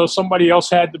 Even though somebody else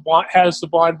has the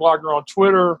Blind Blogger on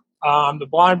Twitter, I'm the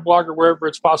Blind Blogger wherever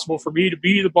it's possible for me to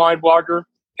be the Blind Blogger.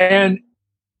 And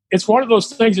it's one of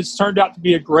those things that's turned out to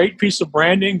be a great piece of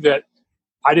branding that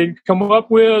I didn't come up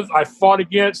with, I fought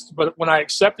against, but when I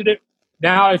accepted it,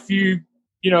 now if you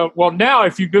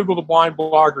Google the Blind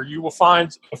Blogger, you will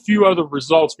find a few other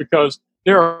results because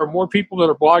there are more people that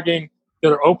are blogging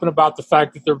that are open about the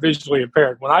fact that they're visually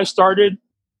impaired. When I started,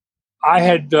 I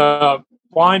had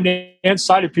blind and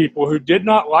sighted people who did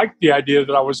not like the idea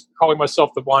that I was calling myself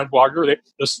the blind blogger.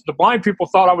 The blind people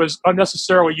thought I was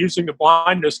unnecessarily using the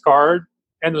blindness card,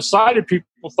 and the sighted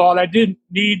people thought I didn't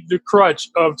need the crutch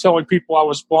of telling people I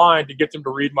was blind to get them to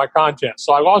read my content.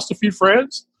 So I lost a few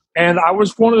friends, and I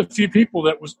was one of the few people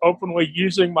that was openly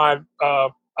using my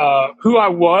who I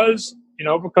was,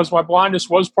 because my blindness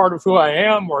was part of who I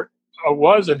am, or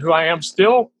was, and who I am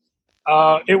still.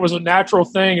 It was a natural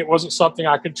thing. It wasn't something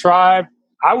I contrived.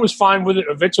 I was fine with it.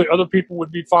 Eventually, other people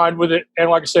would be fine with it. And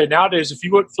like I say, nowadays, if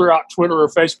you look throughout Twitter or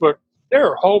Facebook, there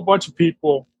are a whole bunch of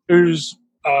people whose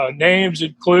names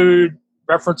include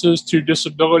references to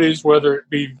disabilities, whether it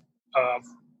be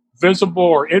visible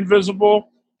or invisible.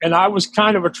 And I was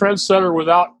kind of a trendsetter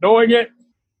without knowing it.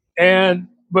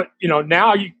 But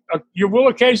now you will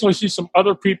occasionally see some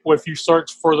other people if you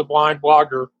search for the blind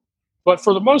blogger. But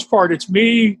for the most part, it's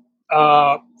me.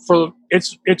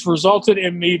 It's resulted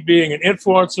in me being an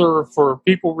influencer for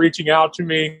people reaching out to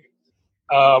me,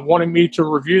 wanting me to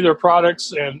review their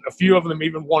products, and a few of them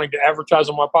even wanting to advertise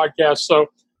on my podcast. So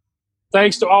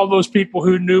thanks to all those people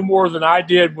who knew more than I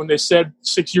did when they said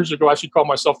 6 years ago I should call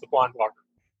myself the blind blogger.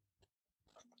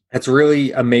 It's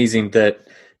really amazing that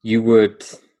you would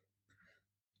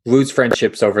lose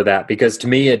friendships over that, because to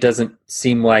me it doesn't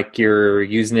seem like you're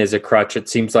using it as a crutch. It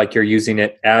seems like you're using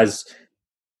it as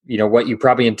what you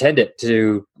probably intended,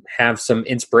 to have some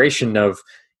inspiration of,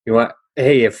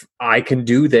 hey, if I can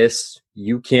do this,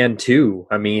 you can too.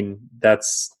 I mean,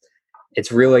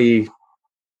 it's really,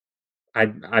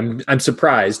 I'm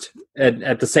surprised.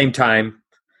 At the same time,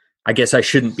 I guess I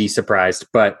shouldn't be surprised,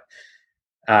 but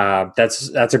that's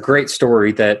a great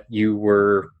story that you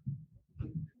were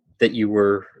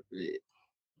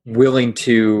willing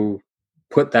to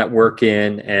put that work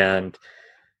in and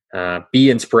be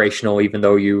inspirational, even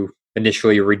though you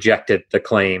initially rejected the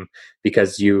claim,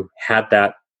 because you had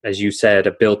that, as you said,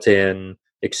 a built-in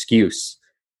excuse.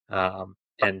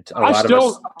 And a lot of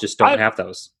us just don't have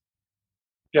those.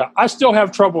 Yeah, I still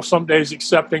have trouble some days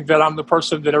accepting that I'm the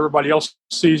person that everybody else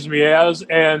sees me as.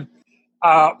 And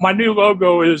my new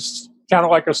logo is kind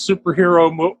of like a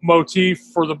superhero motif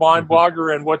for the blind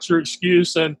blogger and what's your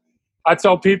excuse. And I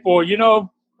tell people,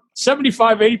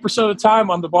 75, 80% of the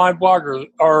time I'm the blind blogger,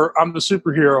 or I'm the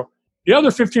superhero. The other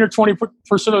 15 or 20%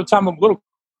 of the time I'm a little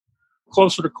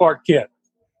closer to Clark Kent.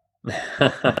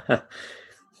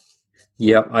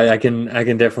 Yep, I can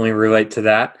definitely relate to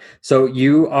that. So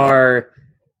you're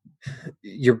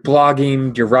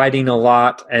blogging, you're writing a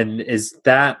lot, and is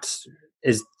the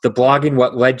blogging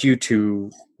what led you to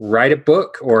write a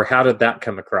book, or how did that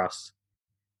come across?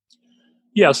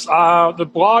 Yes, the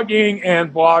blogging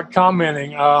and blog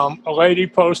commenting. A lady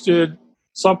posted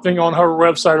something on her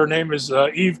website. Her name is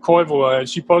Eve Koivula, and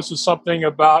she posted something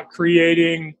about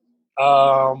creating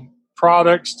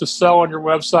products to sell on your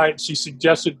website. She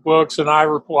suggested books, and I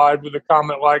replied with a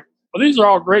comment like, well, these are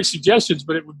all great suggestions,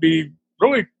 but it would be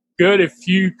really good if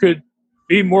you could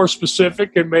be more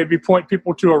specific and maybe point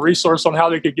people to a resource on how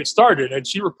they could get started. And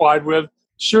she replied with,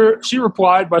 sure. She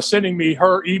replied by sending me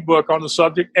her ebook on the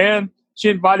subject, and she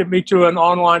invited me to an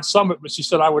online summit, but she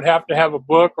said I would have to have a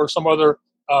book or some other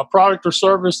product or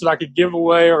service that I could give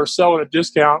away or sell at a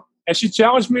discount. And she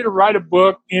challenged me to write a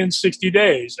book in 60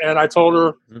 days. And I told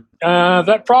her,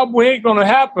 that probably ain't going to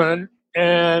happen.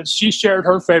 And she shared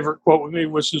her favorite quote with me,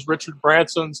 which is Richard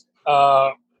Branson's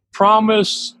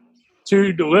promise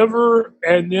to deliver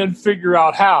and then figure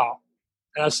out how.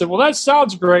 And I said, well, that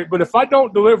sounds great, but if I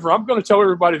don't deliver, I'm going to tell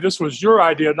everybody this was your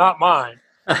idea, not mine.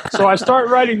 So I start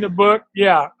writing the book.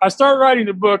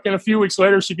 And a few weeks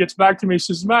later, she gets back to me.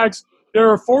 She says, Max, there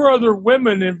are 4 other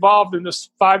women involved in this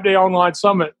 5-day online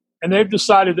summit, and they've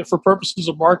decided that for purposes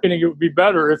of marketing, it would be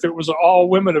better if it was an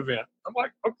all-women event. I'm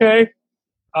like, okay.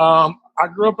 I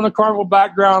grew up in a carnival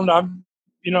background. I've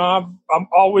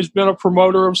always been a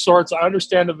promoter of sorts. I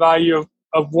understand the value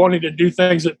of wanting to do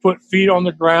things that put feet on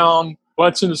the ground,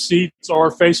 butts in the seats, or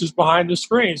faces behind the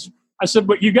screens. I said,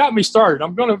 but you got me started.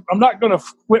 I'm not gonna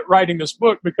quit writing this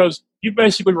book, because you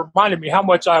basically reminded me how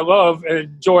much I love and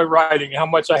enjoy writing, how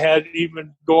much I had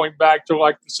even going back to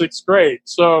like the 6th grade.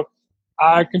 So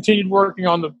I continued working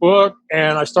on the book,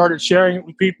 and I started sharing it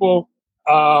with people.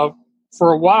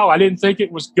 For a while, I didn't think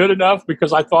it was good enough,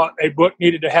 because I thought a book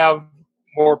needed to have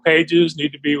more pages,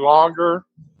 need to be longer.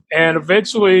 And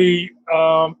eventually,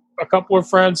 a couple of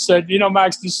friends said,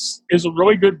 Max, this is a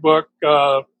really good book.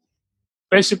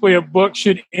 Basically, a book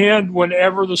should end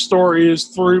whenever the story is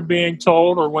through being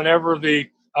told, or whenever the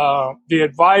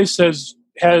advice has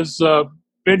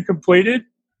been completed.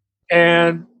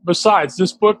 And besides,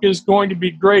 this book is going to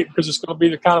be great because it's going to be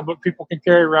the kind of book people can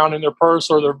carry around in their purse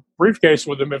or their briefcase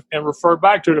with them and refer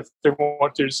back to it if they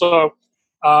want to. So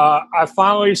I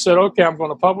finally said, okay, I'm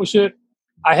going to publish it.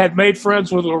 I had made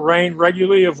friends with Lorraine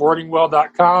Regularly of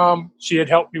wordingwell.com. She had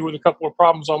helped me with a couple of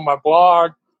problems on my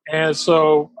blog. And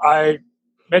so I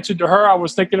mentioned to her I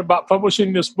was thinking about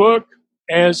publishing this book.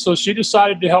 And so she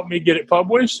decided to help me get it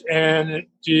published. And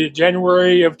in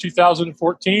January of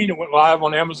 2014, it went live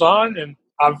on Amazon. And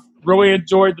I've really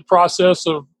enjoyed the process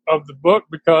of the book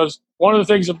because one of the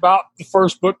things about the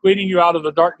first book, Leading You Out of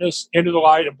the Darkness into the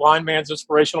Light, A Blind Man's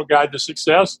Inspirational Guide to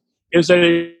Success, is that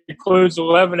it includes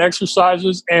 11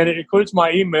 exercises and it includes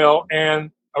my email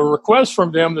and a request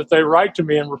from them that they write to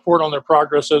me and report on their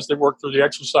progress as they work through the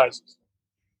exercises.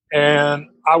 And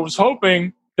I was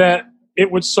hoping that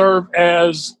it would serve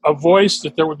as a voice,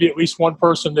 that there would be at least one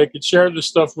person they could share this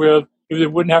stuff with, who they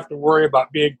wouldn't have to worry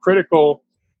about being critical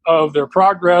of their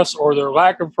progress or their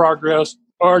lack of progress,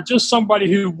 or just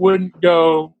somebody who wouldn't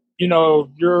go,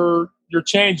 you're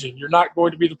changing. You're not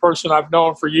going to be the person I've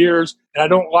known for years, and I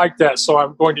don't like that, so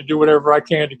I'm going to do whatever I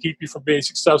can to keep you from being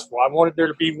successful. I wanted there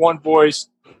to be one voice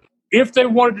if they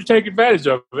wanted to take advantage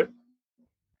of it,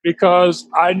 because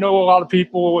I know a lot of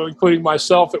people, including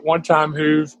myself at one time,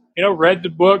 who've read the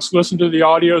books, listened to the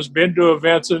audios, been to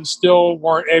events, and still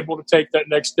weren't able to take that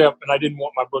next step, and I didn't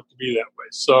want my book to be that way.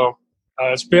 So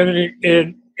it's been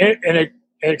an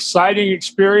exciting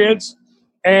experience,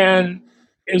 and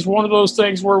is one of those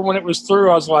things where when it was through,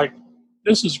 I was like,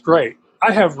 this is great.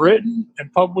 I have written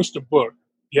and published a book.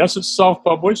 Yes, it's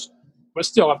self-published, but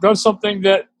still, I've done something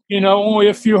that, only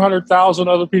a few 100,000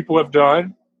 other people have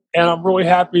done, and I'm really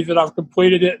happy that I've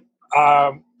completed it.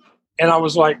 And I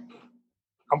was like,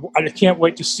 I can't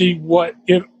wait to see what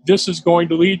this is going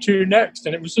to lead to next.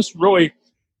 And it was really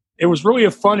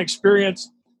a fun experience.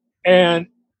 And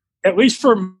at least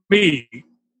for me,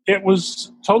 it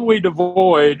was totally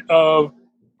devoid of,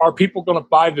 are people going to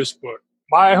buy this book?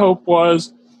 My hope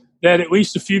was that at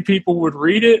least a few people would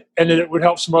read it and that it would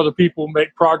help some other people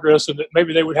make progress and that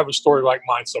maybe they would have a story like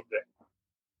mine someday.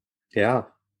 Yeah,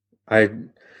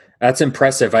 that's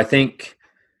impressive. I think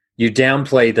you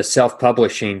downplay the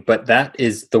self-publishing, but that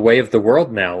is the way of the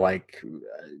world now. Like,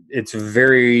 it's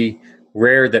very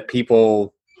rare that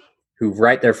people who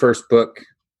write their first book,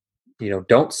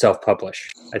 don't self-publish.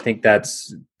 I think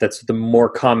that's the more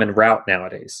common route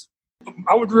nowadays.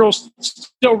 I would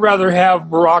still rather have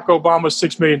Barack Obama's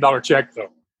 $6 million check,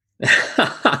 though.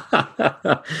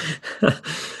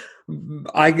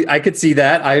 I could see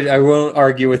that. I won't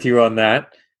argue with you on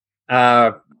that.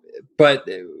 But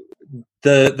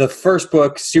the first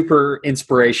book, super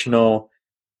inspirational.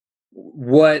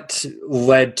 What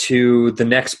led to the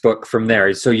next book from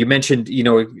there? So you mentioned,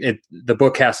 the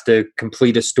book has to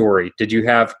complete a story. Did you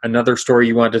have another story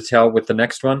you wanted to tell with the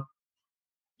next one?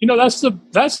 That's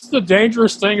the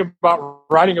dangerous thing about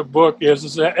writing a book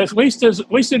is that at least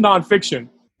in nonfiction,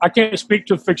 I can't speak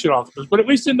to fiction authors, but at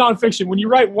least in nonfiction, when you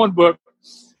write one book,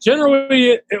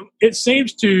 generally it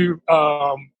seems to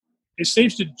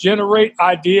generate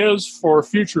ideas for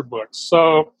future books.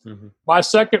 So my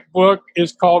second book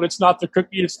is called "It's Not the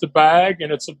Cookie, It's the Bag,"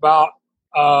 and it's about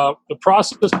the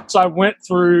process I went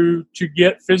through to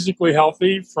get physically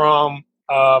healthy, from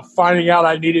finding out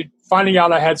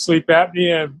I had sleep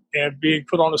apnea and being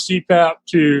put on a CPAP,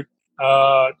 to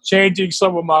changing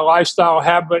some of my lifestyle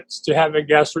habits, to having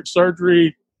gastric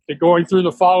surgery, to going through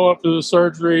the follow-up to the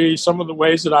surgery, some of the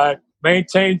ways that I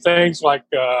maintain things like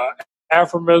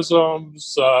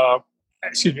affirmations,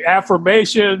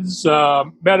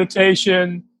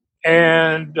 meditation,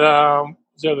 and the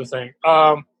other thing,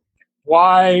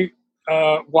 why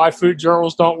food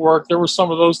journals don't work. There were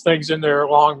some of those things in there,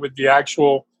 along with the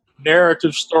actual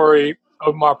narrative story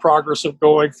of my progress of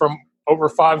going from over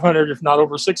 500, if not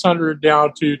over 600,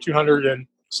 down to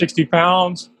 260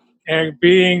 pounds and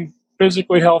being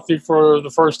physically healthy for the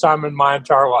first time in my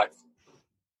entire life.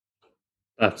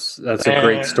 That's a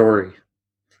great story.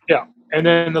 Yeah. And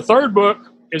then the third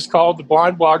book is called The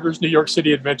Blind Blogger's New York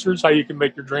City Adventures, How You Can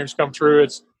Make Your Dreams Come True.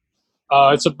 It's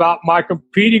about my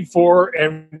competing for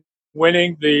and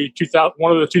winning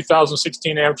one of the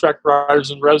 2016 Amtrak Riders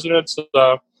in Residence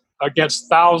against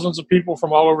thousands of people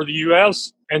from all over the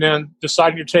U.S., and then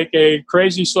deciding to take a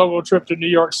crazy solo trip to New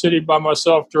York City by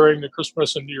myself during the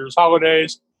Christmas and New Year's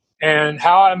holidays, and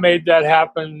how I made that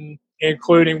happen,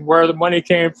 including where the money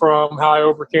came from, how I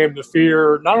overcame the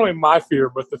fear, not only my fear,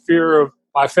 but the fear of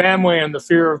my family and the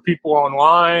fear of people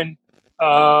online,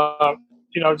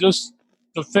 just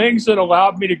the things that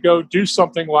allowed me to go do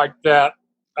something like that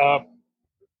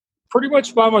pretty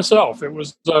much by myself. It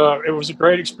was a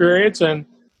great experience, and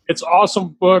It's an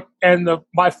awesome book. And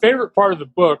my favorite part of the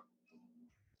book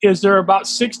is there are about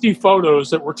 60 photos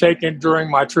that were taken during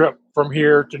my trip from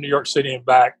here to New York City and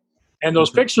back. And those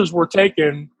pictures were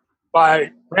taken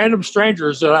by random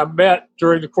strangers that I met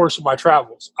during the course of my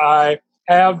travels. I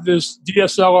have this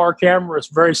DSLR camera. It's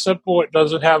very simple. It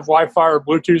doesn't have Wi-Fi or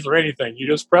Bluetooth or anything. You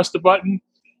just press the button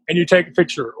and you take a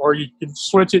picture, or you can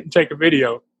switch it and take a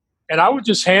video. And I would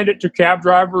just hand it to cab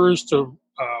drivers, to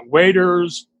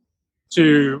waiters,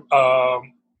 to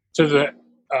the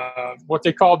what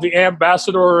they called the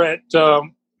ambassador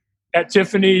at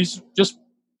Tiffany's. Just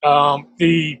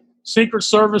the Secret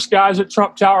Service guys at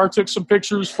Trump Tower took some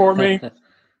pictures for me.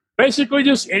 Basically,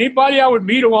 just anybody I would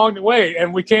meet along the way.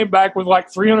 And we came back with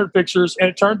like 300 pictures, and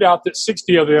it turned out that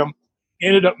 60 of them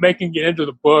ended up making it into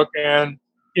the book. And,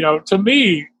 you know, to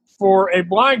me, for a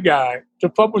blind guy to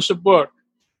publish a book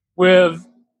with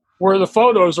where the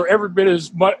photos are every bit as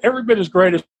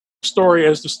great a story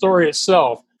as the story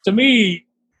itself, to me,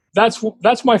 that's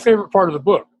my favorite part of the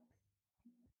book.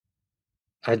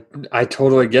 I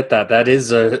totally get that. That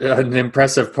is an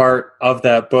impressive part of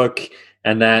that book,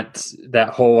 and that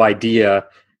whole idea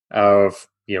of,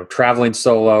 you know, traveling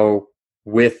solo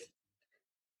with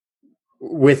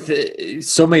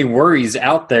so many worries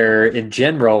out there in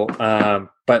general.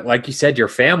 But like you said, your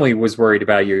family was worried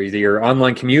about you. Your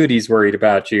online community is worried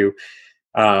about you,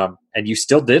 and you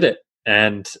still did it.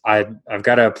 And I've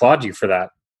got to applaud you for that.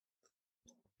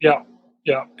 Yeah,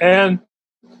 and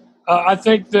I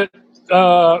think that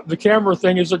the camera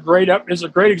thing is a great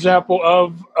example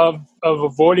of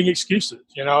avoiding excuses.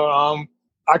 You know,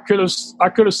 I could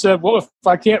have said, well, if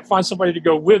I can't find somebody to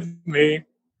go with me,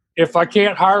 if I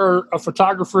can't hire a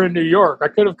photographer in New York, I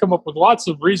could have come up with lots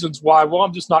of reasons why. Well,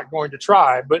 I'm just not going to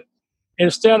try. But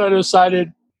instead, I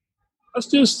decided, let's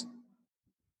just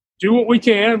do what we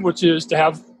can, which is to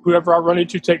have whoever I run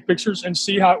into take pictures and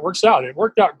see how it works out. It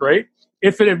worked out great.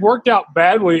 If it had worked out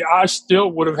badly, I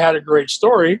still would have had a great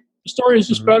story. The story is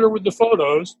just better with the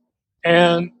photos.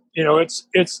 And, you know,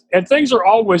 and things are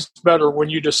always better when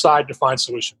you decide to find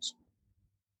solutions.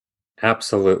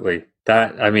 Absolutely.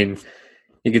 That, I mean,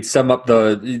 you could sum up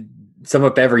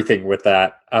everything with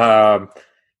that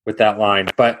line.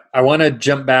 But I want to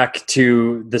jump back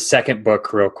to the second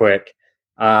book real quick.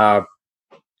 How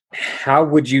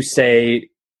would you say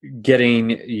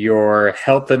getting your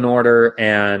health in order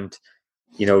and,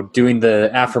 you know, doing the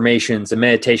affirmations and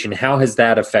meditation, how has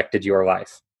that affected your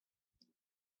life?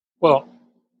 Well,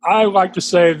 I like to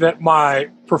say that my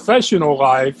professional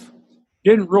life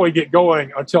didn't really get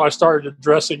going until I started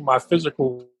addressing my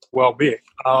physical well-being.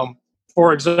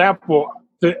 For example,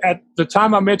 at the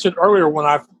time I mentioned earlier, when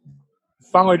I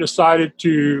finally decided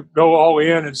to go all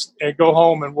in and go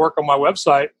home and work on my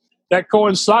website, that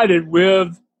coincided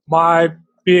with my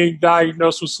being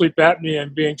diagnosed with sleep apnea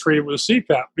and being treated with a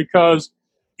CPAP. Because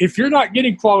if you're not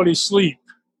getting quality sleep,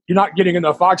 you're not getting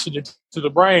enough oxygen to the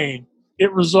brain,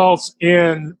 it results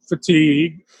in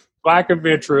fatigue, lack of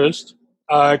interest.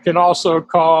 It can also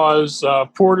cause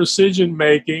poor decision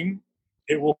making.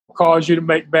 It will cause you to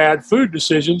make bad food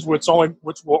decisions, which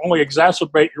will only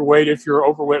exacerbate your weight if you're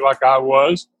overweight like I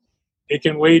was. It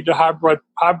can lead to high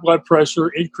blood pressure,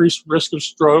 increased risk of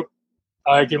stroke.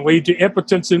 It can lead to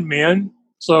impotence in men.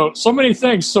 So many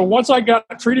things. So once I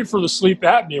got treated for the sleep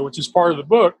apnea, which is part of the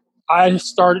book, I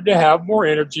started to have more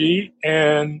energy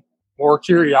and more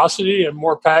curiosity and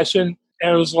more passion.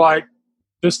 And it was like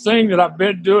this thing that I've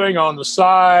been doing on the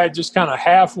side, just kind of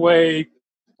halfway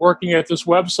working at this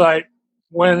website.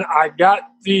 When I got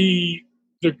the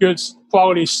good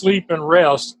quality sleep and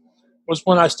rest was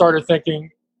when I started thinking,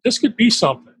 this could be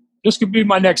something. This could be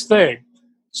my next thing.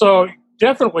 So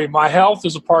definitely my health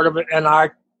is a part of it. And I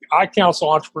counsel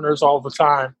entrepreneurs all the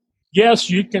time. Yes,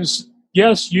 you can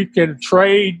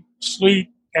trade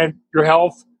sleep and your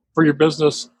health for your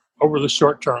business over the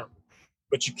short term,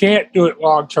 but you can't do it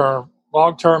long term.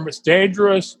 Long term, it's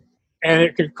dangerous, and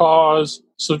it can cause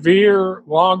severe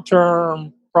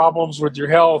long-term problems with your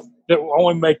health that will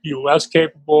only make you less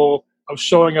capable of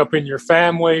showing up in your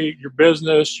family, your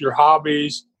business, your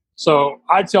hobbies. So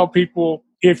I tell people,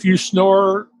 if you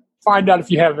snore, find out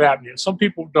if you have apnea. Some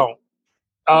people don't.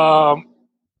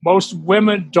 Most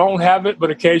women don't have it, but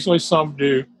occasionally some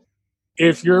do.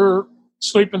 If you're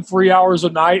sleeping 3 hours a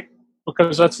night,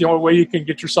 because that's the only way you can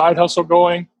get your side hustle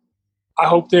going, I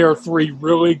hope they are 3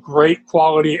 really great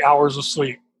quality hours of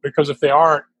sleep. Because if they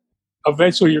aren't,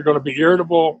 eventually you're going to be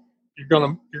irritable. You're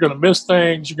going to miss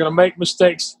things. You're going to make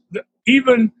mistakes,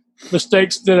 even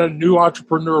mistakes that a new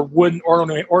entrepreneur wouldn't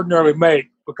ordinarily make,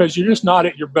 because you're just not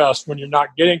at your best when you're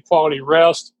not getting quality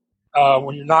rest,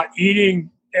 when you're not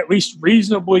eating at least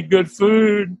reasonably good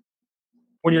food,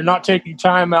 when you're not taking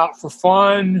time out for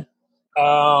fun,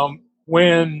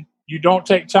 when you don't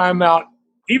take time out,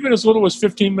 even as little as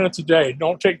 15 minutes a day,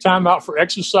 don't take time out for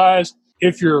exercise.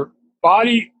 If your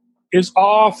body is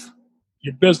off,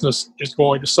 your business is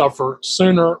going to suffer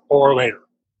sooner or later.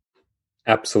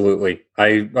 Absolutely.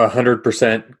 I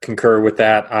 100% concur with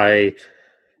that. I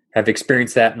have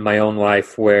experienced that in my own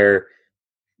life where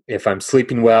if I'm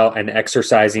sleeping well and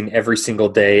exercising every single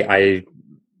day,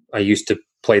 I used to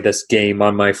play this game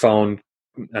on my phone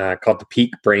called the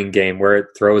Peak Brain Game, where it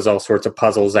throws all sorts of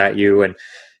puzzles at you, and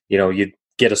you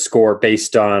get a score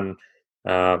based on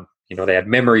they had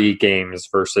memory games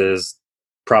versus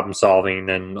problem solving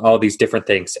and all these different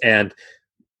things, and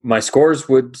my scores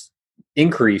would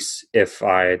increase if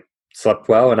I slept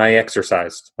well and I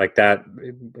exercised like that.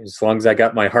 As long as I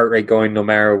got my heart rate going, no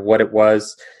matter what it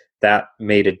was, that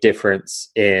made a difference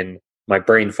in my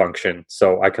brain function.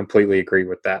 So I completely agree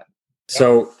with that. Yeah.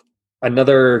 So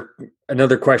another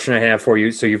question I have for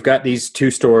you. So you've got these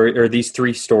these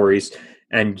three stories,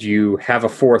 and you have a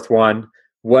fourth one.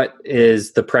 What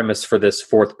is the premise for this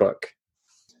fourth book?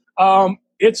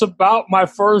 It's about my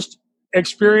first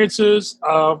experiences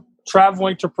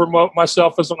traveling to promote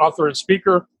myself as an author and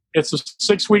speaker. It's a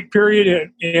 6-week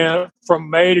period from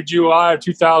May to July of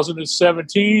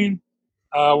 2017,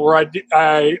 where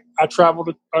I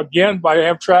traveled again by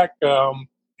Amtrak.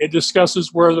 It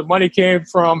discusses where the money came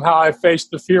from, how I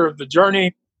faced the fear of the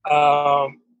journey,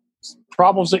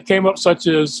 problems that came up such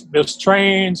as missed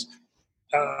trains.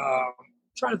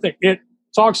 Trying to think. It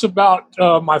talks about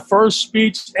my first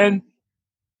speech, and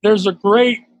there's a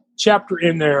great chapter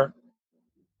in there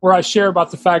where I share about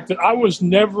the fact that I was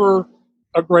never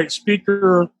a great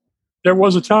speaker. There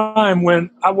was a time when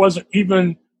I wasn't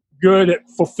even good at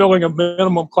fulfilling a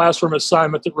minimum classroom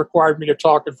assignment that required me to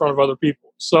talk in front of other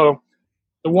people. So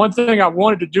the one thing I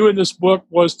wanted to do in this book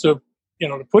was to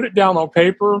put it down on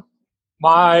paper.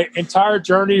 My entire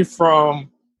journey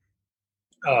from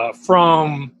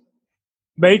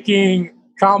making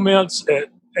comments at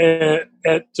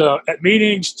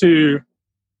meetings to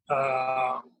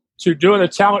doing a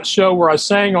talent show where I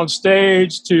sang on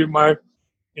stage, to my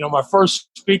first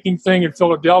speaking thing in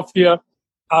Philadelphia.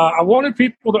 I wanted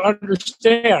people to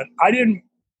understand I didn't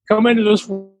come into this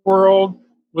world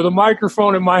with a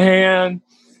microphone in my hand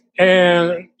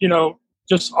and,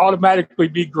 just automatically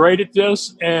be great at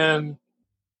this. And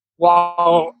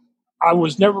while I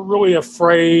was never really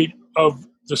afraid of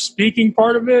the speaking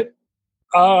part of it,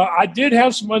 I did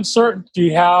have some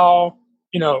uncertainty how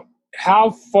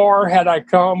far had I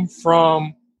come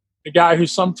from the guy who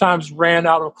sometimes ran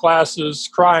out of classes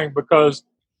crying because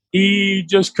he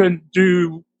just couldn't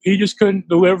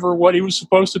deliver what he was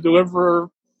supposed to deliver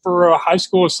for a high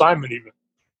school assignment even.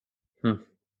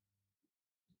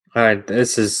 All right,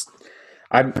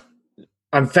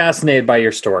 I'm fascinated by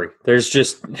your story. There's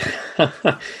just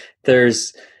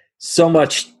there's so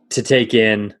much to take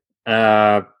in.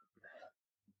 And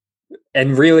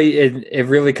really, it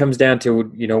really comes down to,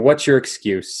 what's your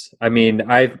excuse? I mean,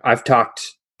 I've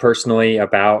talked personally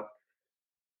about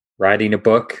writing a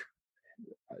book.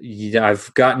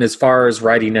 I've gotten as far as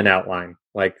writing an outline.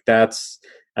 Like that's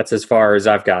as far as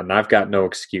I've gotten. I've got no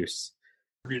excuse.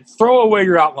 Throw away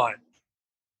your outline.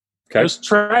 Okay. Just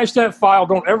trash that file.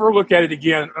 Don't ever look at it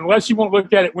again unless you want to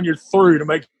look at it when you're through to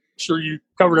make sure you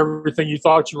covered everything you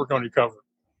thought you were going to cover.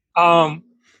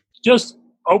 Just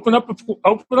open up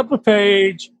a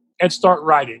page and start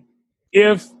writing.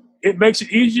 If it makes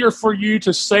it easier for you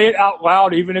to say it out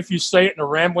loud, even if you say it in a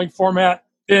rambling format,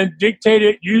 then dictate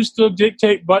it. Use the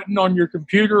dictate button on your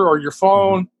computer or your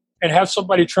phone and have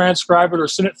somebody transcribe it or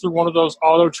send it through one of those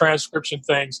auto transcription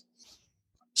things.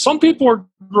 Some people are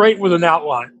great with an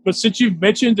outline, but since you've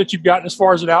mentioned that you've gotten as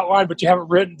far as an outline, but you haven't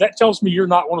written, that tells me you're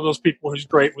not one of those people who's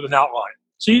great with an outline.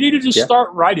 So you need to just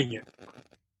start writing it.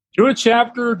 Do a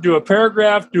chapter, do a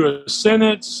paragraph, do a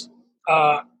sentence,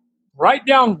 write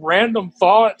down random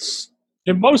thoughts.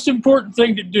 The most important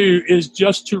thing to do is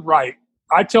just to write.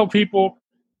 I tell people,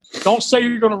 don't say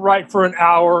you're going to write for an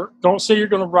hour. Don't say you're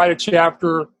going to write a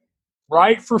chapter.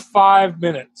 Write for 5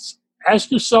 minutes.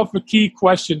 Ask yourself a key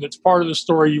question that's part of the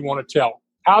story you want to tell.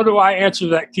 How do I answer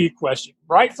that key question?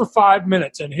 Write for 5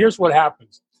 minutes, and here's what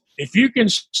happens. If you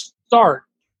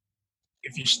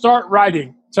start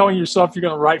writing, telling yourself you're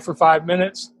going to write for 5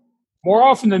 minutes, more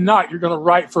often than not, you're going to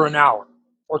write for an hour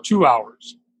or 2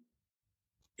 hours.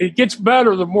 It gets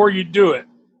better the more you do it,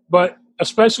 but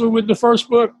especially with the first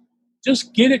book,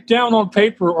 just get it down on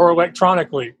paper or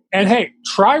electronically. And hey,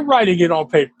 try writing it on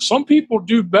paper. Some people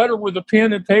do better with a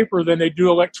pen and paper than they do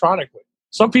electronically.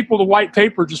 Some people, the white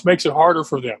paper just makes it harder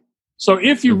for them. So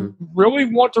if you really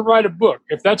want to write a book,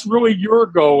 if that's really your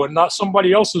goal and not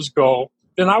somebody else's goal,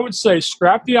 then I would say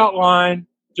scrap the outline,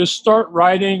 just start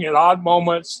writing at odd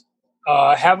moments,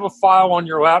 have a file on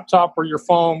your laptop or your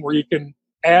phone where you can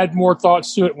add more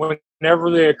thoughts to it whenever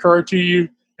they occur to you,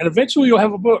 and eventually you'll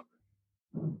have a book.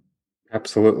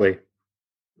 Absolutely.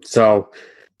 So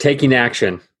taking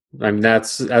action, I mean,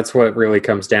 that's what it really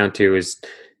comes down to, is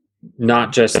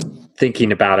not just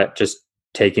thinking about it, just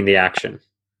taking the action.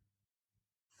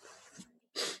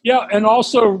 Yeah, and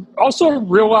also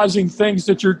realizing things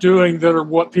that you're doing that are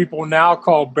what people now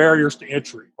call barriers to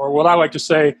entry, or what I like to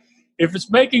say, if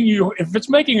it's making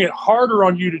it harder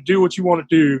on you to do what you want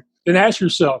to do, then ask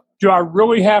yourself, do I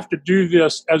really have to do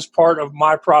this as part of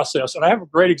my process? And I have a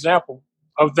great example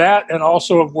of that, and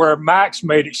also of where Max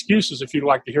made excuses, if you'd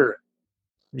like to hear it.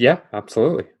 Yeah,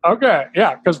 absolutely. Okay,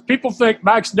 yeah, because people think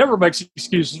Max never makes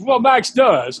excuses. Well, Max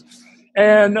does.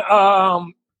 And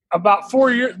about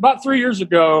 3 years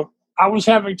ago, I was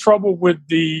having trouble with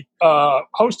the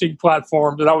hosting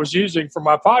platform that I was using for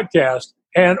my podcast,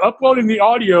 and uploading the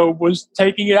audio was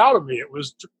taking it out of me. It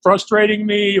was frustrating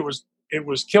me. It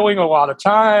was killing a lot of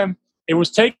time. It was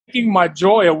taking my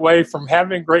joy away from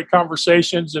having great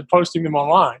conversations and posting them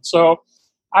online. So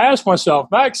I asked myself,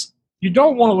 Max, you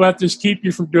don't want to let this keep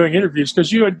you from doing interviews,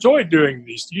 because you enjoy doing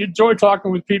these. You enjoy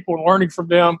talking with people and learning from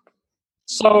them.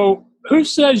 So who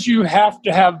says you have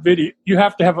to have video? You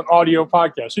have to have an audio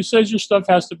podcast. Who says your stuff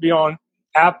has to be on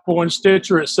Apple and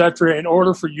Stitcher, et cetera, in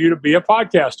order for you to be a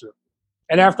podcaster?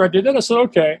 And after I did that, I said,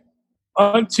 okay,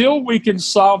 until we can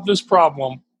solve this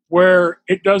problem where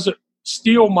it doesn't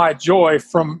steal my joy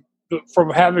from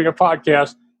having a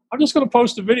podcast, I'm just going to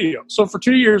post a video. So for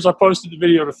 2 years, I posted the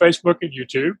video to Facebook and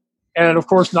YouTube. And of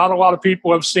course, not a lot of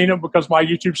people have seen them because my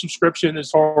YouTube subscription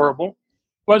is horrible.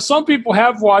 But some people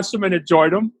have watched them and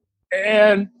enjoyed them.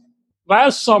 And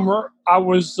last summer, I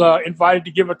was invited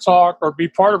to give a talk or be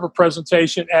part of a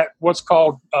presentation at what's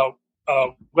called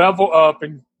Level Up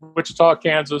in Wichita,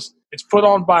 Kansas. It's put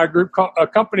on by a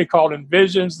company called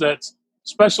Envisions that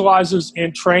specializes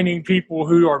in training people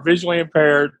who are visually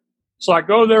impaired. So I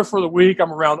go there for the week.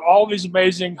 I'm around all these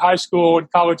amazing high school and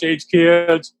college age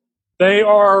kids. They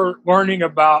are learning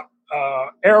about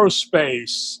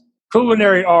aerospace,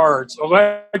 culinary arts,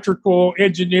 electrical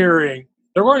engineering.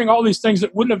 They're learning all these things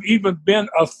that wouldn't have even been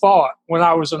a thought when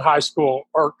I was in high school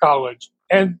or college.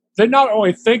 And they not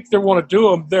only think they want to do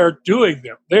them, they're doing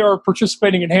them. They are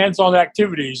participating in hands-on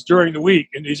activities during the week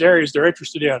in these areas they're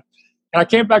interested in. And I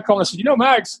came back home and I said,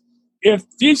 Max, if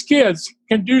these kids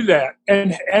can do that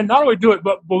and not only do it,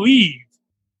 but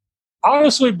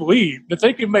honestly believe that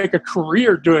they can make a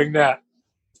career doing that,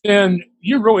 then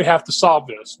you really have to solve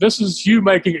this. This is you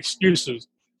making excuses.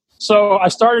 So I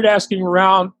started asking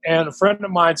around, and a friend of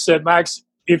mine said, Max,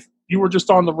 if you were just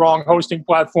on the wrong hosting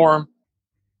platform,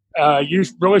 you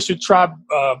really should try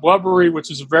Blubbery,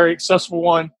 which is a very accessible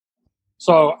one.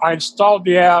 So I installed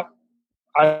the app.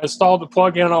 I installed the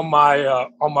plugin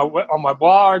on my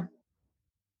blog.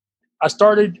 I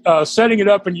started setting it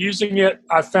up and using it.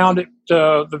 I found it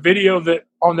the video that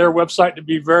on their website to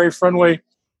be very friendly.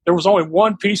 There was only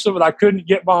one piece of it I couldn't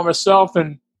get by myself,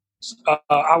 and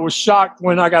I was shocked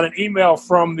when I got an email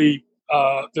from the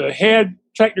head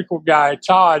technical guy,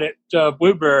 Todd at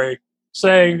Blueberry,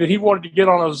 saying that he wanted to get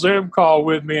on a Zoom call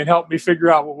with me and help me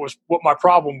figure out what my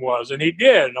problem was, and he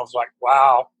did. And I was like,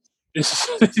 wow,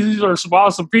 these are some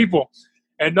awesome people.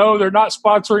 And no, they're not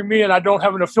sponsoring me, and I don't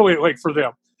have an affiliate link for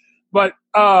them. But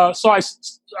so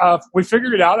we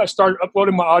figured it out. I started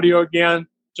uploading my audio again.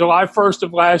 July 1st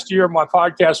of last year, my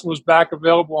podcast was back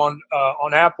available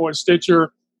on Apple and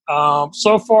Stitcher.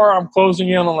 So far, I'm closing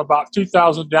in on about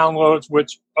 2,000 downloads,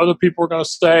 which other people are going to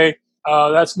say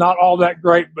that's not all that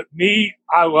great. But me,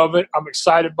 I love it. I'm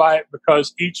excited by it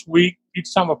because each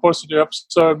time I post a new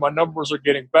episode, my numbers are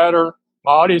getting better.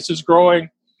 My audience is growing.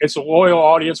 It's a loyal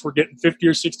audience. We're getting 50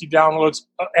 or 60 downloads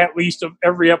at least of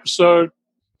every episode.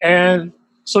 And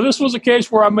so this was a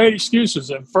case where I made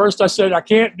excuses. At first I said, I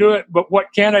can't do it, but what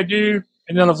can I do?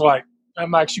 And then I was like,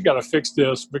 Max, you got to fix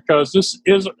this because this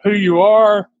isn't who you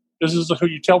are. This isn't who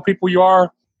you tell people you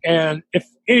are. And if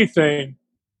anything,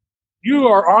 you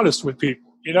are honest with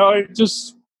people. It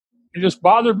just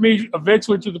bothered me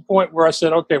eventually to the point where I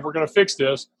said, okay, we're going to fix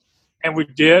this. And we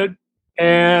did.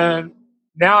 And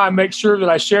now I make sure that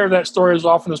I share that story as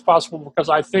often as possible because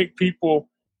I think people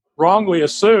wrongly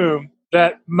assume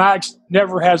that Max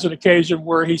never has an occasion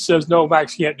where he says, no,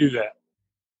 Max can't do that.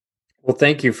 Well,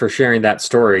 thank you for sharing that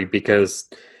story because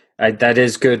that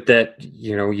is good that,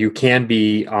 you can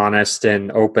be honest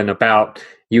and open about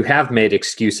you have made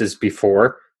excuses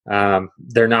before.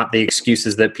 They're not the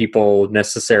excuses that people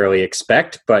necessarily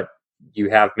expect, but you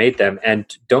have made them. And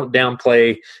don't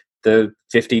downplay the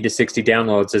 50 to 60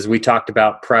 downloads, as we talked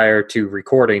about prior to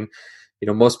recording.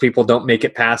 Most people don't make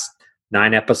it past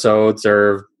 9 episodes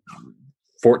or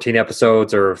 14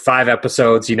 episodes or 5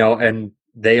 episodes, and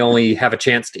they only have a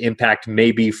chance to impact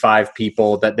maybe 5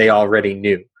 people that they already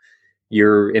knew.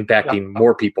 You're impacting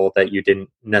more people that you didn't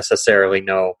necessarily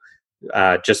know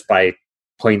just by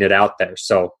putting it out there.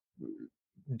 So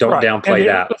don't downplay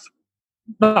that.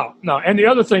 No. And the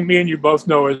other thing me and you both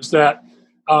know is that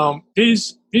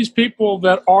these people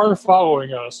that are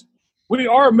following us, we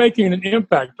are making an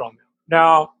impact on them.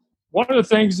 Now, one of the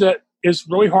things that is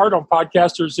really hard on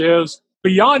podcasters is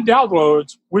beyond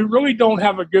downloads, we really don't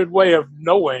have a good way of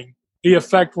knowing the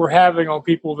effect we're having on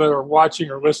people that are watching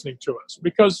or listening to us,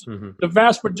 because the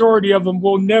vast majority of them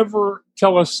will never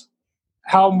tell us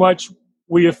how much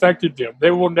we affected them.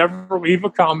 They will never leave a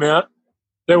comment.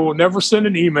 They will never send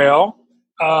an email.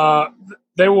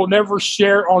 They will never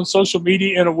share on social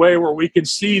media in a way where we can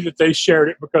see that they shared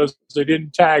it because they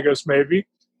didn't tag us maybe.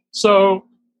 So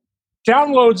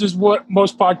downloads is what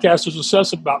most podcasters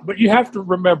assess about. But you have to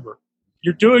remember,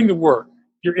 you're doing the work.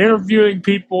 You're interviewing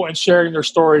people and sharing their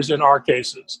stories in our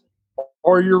cases.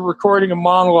 Or you're recording a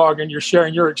monologue and you're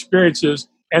sharing your experiences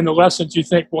and the lessons you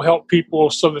think will help people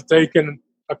so that they can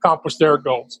accomplish their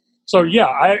goals. So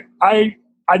yeah, I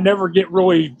never get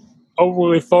really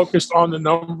overly focused on the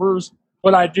numbers,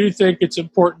 but I do think it's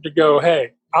important to go,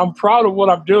 hey, I'm proud of what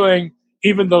I'm doing,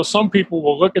 even though some people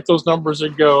will look at those numbers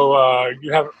and go,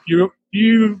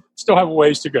 you still have a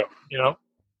ways to go,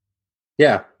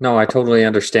 Yeah, no, I totally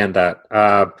understand that.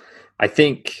 I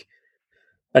think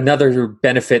another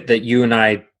benefit that you and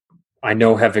I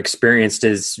know have experienced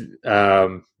is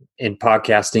in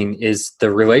podcasting is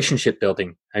the relationship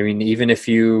building. I mean, even if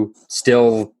you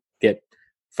still get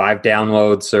 5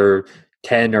 downloads or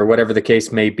 10 or whatever the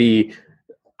case may be,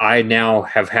 I now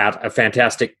have had a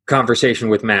fantastic conversation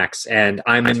with Max, and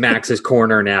I'm in Max's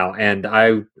corner now, and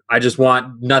I just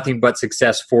want nothing but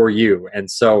success for you. And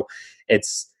so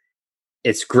it's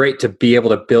great to be able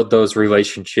to build those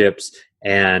relationships,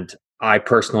 and I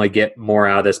personally get more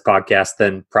out of this podcast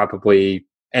than probably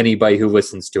anybody who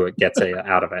listens to it gets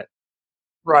out of it.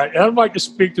 Right. And I'd like to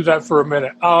speak to that for a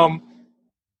minute.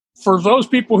 For those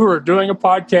people who are doing a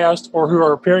podcast or who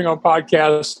are appearing on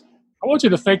podcasts, I want you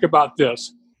to think about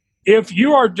this. If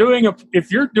you're doing a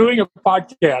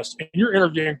podcast and you're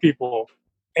interviewing people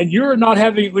and you're not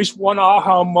having at least one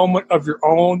aha moment of your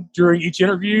own during each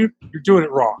interview, you're doing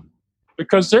it wrong.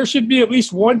 Because there should be at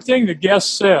least one thing the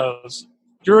guest says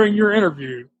during your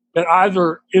interview that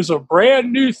either is a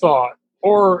brand new thought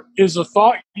or is a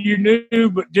thought you knew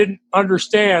but didn't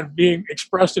understand being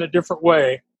expressed in a different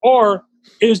way, or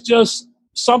is just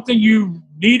something you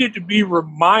needed to be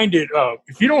reminded of.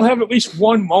 If you don't have at least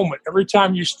one moment every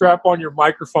time you strap on your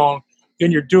microphone,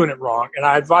 then you're doing it wrong. And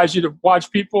I advise you to watch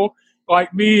people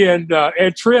like me and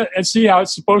Trent and see how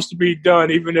it's supposed to be done,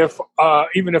 even if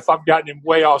I've gotten him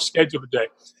way off schedule today.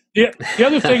 The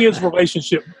other thing is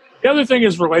relationship. The other thing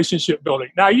is relationship building.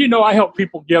 Now, I help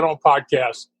people get on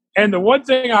podcasts. And the one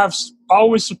thing I've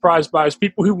always surprised by is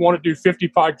people who want to do 50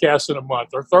 podcasts in a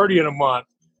month or 30 in a month.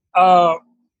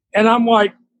 And I'm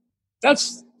like,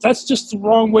 that's just the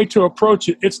wrong way to approach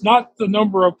it. It's not the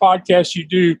number of podcasts you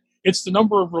do. It's the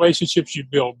number of relationships you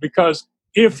build. Because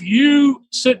if you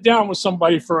sit down with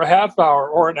somebody for a half hour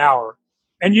or an hour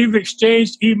and you've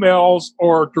exchanged emails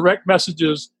or direct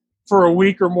messages for a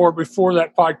week or more before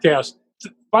that podcast,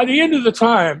 by the end of the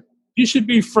time, you should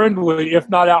be friendly, if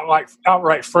not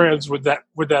outright friends with that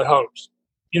host.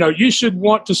 You should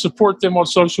want to support them on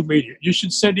social media. You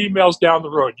should send emails down the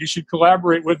road. You should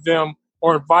collaborate with them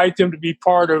or invite them to be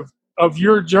part of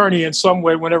your journey in some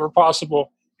way whenever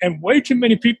possible. And way too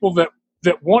many people that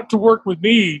want to work with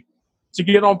me to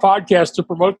get on podcasts to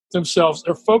promote themselves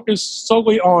are focused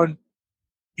solely on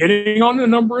getting on the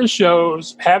number of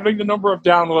shows, having the number of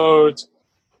downloads,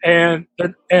 and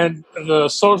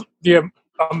the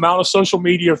amount of social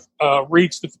media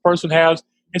reach that the person has,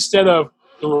 instead of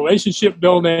the relationship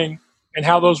building and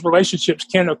how those relationships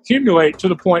can accumulate to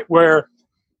the point where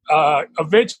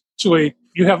eventually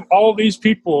you have all these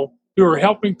people who are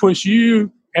helping push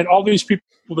you and all these people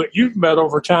that you've met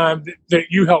over time that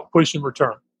you help push in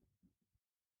return.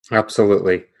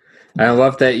 Absolutely. And I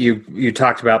love that you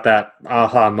talked about that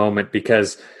aha moment,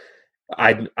 because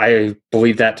I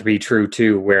believe that to be true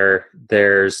too, where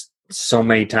there's so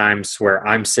many times where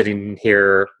I'm sitting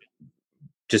here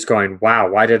just going, wow,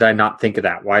 why did I not think of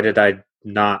that? Why did I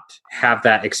not have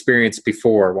that experience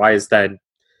before? Why is that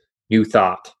new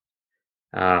thought?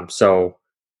 So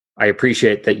I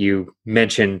appreciate that you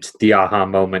mentioned the aha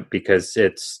moment, because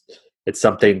it's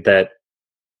something that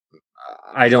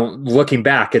I don't, looking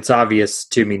back, it's obvious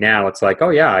to me now. It's like,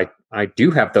 oh yeah, I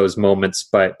do have those moments,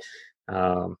 but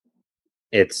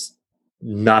it's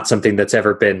not something that's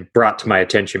ever been brought to my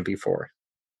attention before.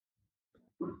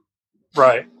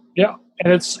 Right. Yeah.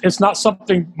 And it's not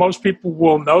something most people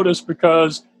will notice,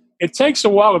 because it takes a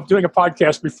while of doing a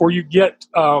podcast before you get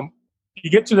to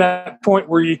that point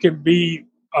where you can be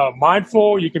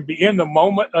mindful, you can be in the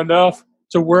moment enough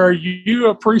to where you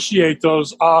appreciate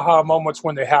those aha moments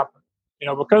when they happen.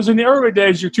 Because in the early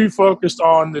days, you're too focused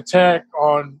on the tech,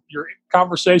 on your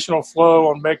conversational flow,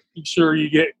 on making sure you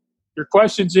get your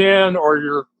questions in, or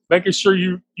you're making sure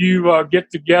you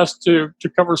get the guests to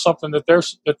cover something that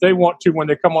they want to when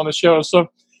they come on the show. So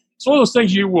it's one of those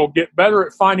things you will get better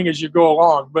at finding as you go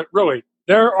along. But really,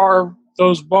 there are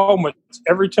those moments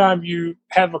every time you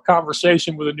have a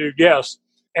conversation with a new guest.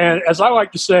 And as I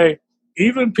like to say,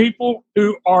 even people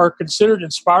who are considered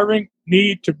inspiring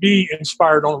need to be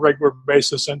inspired on a regular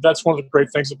basis. And that's one of the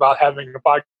great things about having a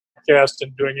podcast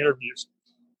and doing interviews.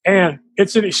 And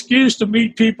it's an excuse to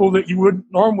meet people that you wouldn't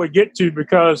normally get to,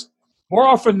 because more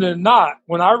often than not,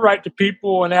 when I write to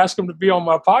people and ask them to be on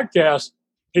my podcast,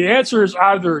 the answer is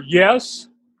either yes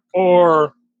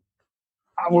or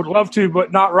I would love to,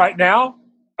 but not right now.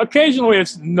 Occasionally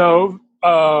it's no.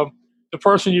 The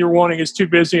person you're wanting is too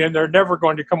busy and they're never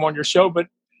going to come on your show. But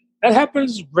that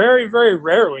happens very, very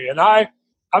rarely. And I've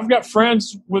got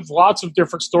friends with lots of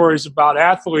different stories about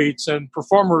athletes and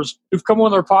performers who've come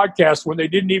on their podcast when they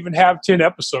didn't even have 10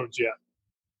 episodes yet.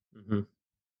 Mm-hmm.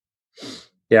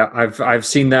 Yeah, I've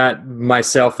seen that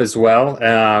myself as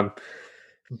well.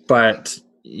 But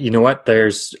you know what?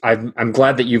 I'm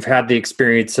glad that you've had the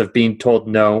experience of being told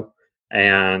no,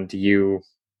 and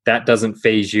that doesn't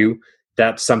faze you.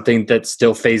 That's something that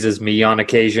still phases me on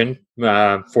occasion.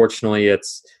 Fortunately,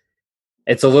 it's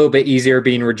a little bit easier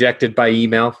being rejected by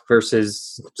email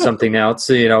versus something else,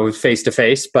 face to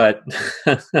face. But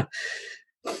well,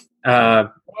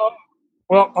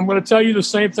 I'm going to tell you the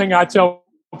same thing I tell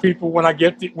people when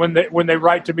when they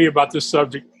write to me about this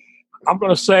subject. I'm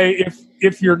going to say,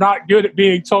 if you're not good at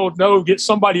being told no, get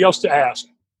somebody else to ask.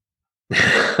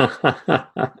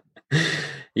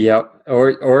 Yep,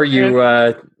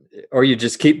 or you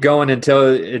just keep going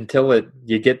until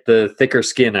you get the thicker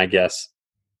skin, I guess.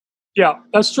 Yeah,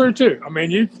 that's true too. I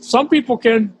mean, some people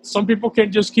can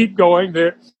just keep going.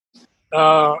 They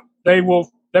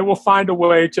will find a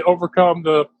way to overcome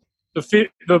the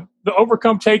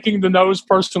overcome taking the no's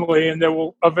personally, and they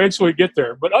will eventually get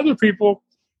there. But other people,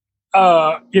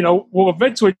 will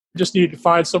eventually just need to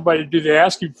find somebody to do the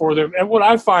asking for them. And what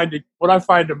I find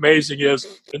amazing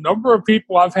is the number of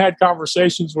people I've had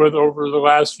conversations with over the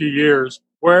last few years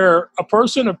where a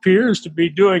person appears to be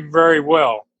doing very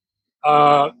well.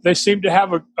 They seem to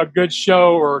have a good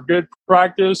show or a good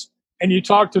practice, and you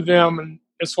talk to them, and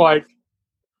it's like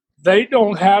they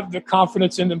don't have the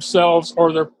confidence in themselves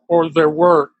or their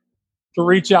work to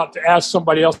reach out to ask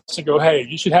somebody else and go, hey,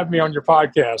 you should have me on your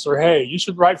podcast, or hey, you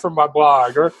should write for my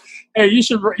blog, or hey, you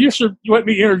should let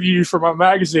me interview you for my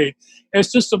magazine. And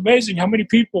it's just amazing how many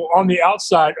people on the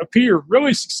outside appear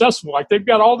really successful, like they've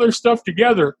got all their stuff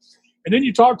together, and then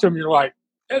you talk to them, you're like,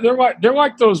 hey, they're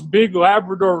like those big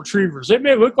Labrador retrievers. They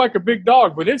may look like a big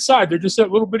dog, but inside they're just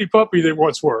that little bitty puppy they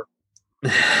once were.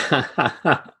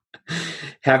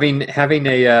 Having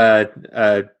a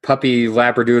puppy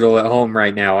Labradoodle at home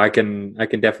right now, I can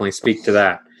definitely speak to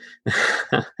that.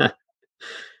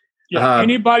 Yeah,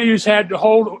 anybody who's had to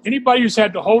hold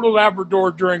a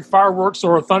Labrador during fireworks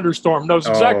or a thunderstorm knows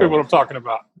exactly what I'm talking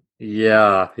about.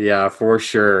 Yeah, for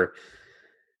sure.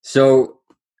 So,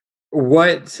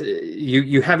 what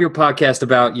you have your podcast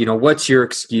about? What's your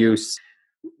excuse?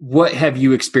 What have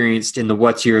you experienced in the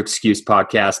What's Your Excuse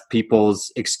podcast,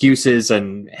 people's excuses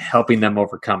and helping them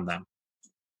overcome them?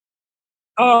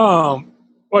 Well,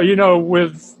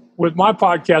 with my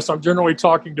podcast, I'm generally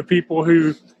talking to people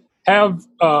who have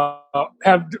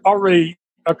already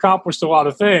accomplished a lot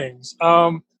of things.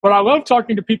 But I love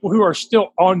talking to people who are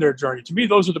still on their journey. To me,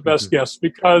 those are the best guests,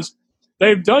 because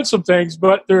they've done some things,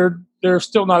 but they're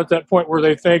still not at that point where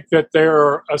they think that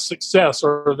they're a success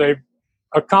or they've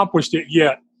accomplished it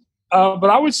yet. But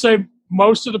I would say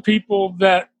most of the people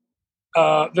that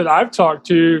I've talked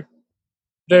to,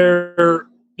 their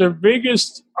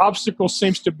biggest obstacle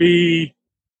seems to be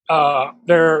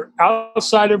their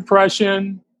outside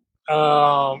impression,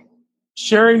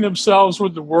 sharing themselves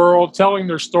with the world, telling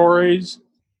their stories.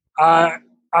 I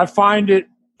find it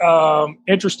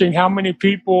interesting how many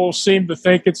people seem to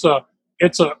think it's a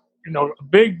a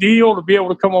big deal to be able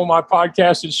to come on my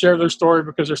podcast and share their story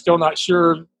because they're still not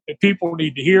sure that people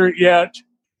need to hear it yet.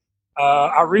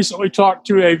 I recently talked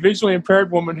to a visually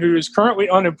impaired woman who is currently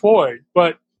unemployed,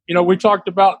 but we talked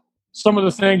about some of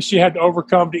the things she had to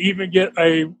overcome to even get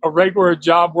a regular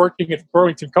job working at the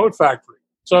Burlington Coat Factory.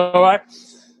 So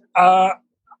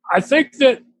I think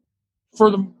that for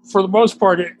the most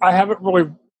part, I haven't really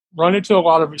run into a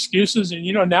lot of excuses. And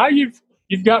now you've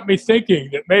got me thinking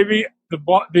that maybe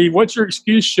the What's Your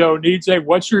Excuse show needs a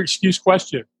What's Your Excuse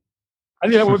question. I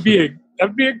think that would be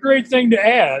a great thing to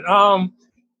add.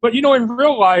 But in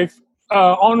real life,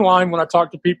 online when I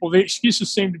talk to people, the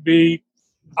excuses seem to be,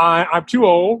 I'm too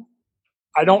old,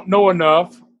 I don't know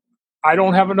enough, I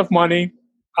don't have enough money,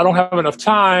 I don't have enough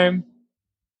time.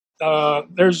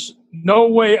 There's no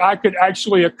way I could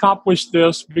actually accomplish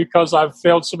this because I've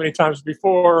failed so many times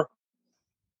before.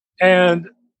 And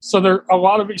so there are a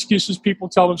lot of excuses people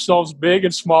tell themselves, big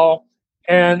and small.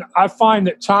 And I find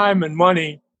that time and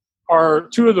money are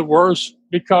two of the worst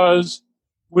because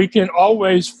we can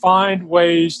always find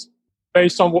ways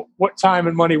based on what time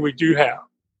and money we do have.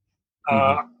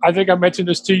 I think I mentioned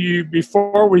this to you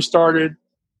before we started.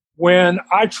 When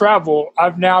I travel,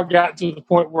 I've now gotten to the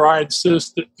point where I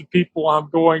insist that the people I'm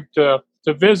going to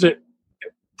visit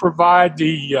provide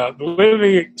the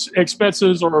living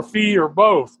expenses or a fee or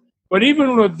both. But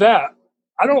even with that,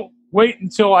 I don't wait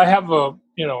until I have $100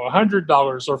 or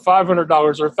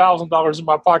 $500 or $1,000 in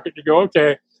my pocket to go,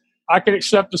 okay, I can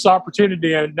accept this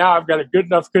opportunity, and now I've got a good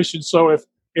enough cushion. So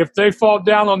if they fall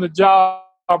down on the job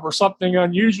or something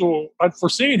unusual,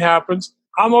 unforeseen happens,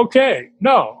 I'm okay.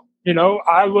 No,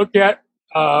 I look at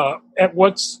I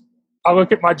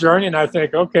look at my journey and I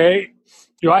think, okay,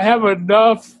 do I have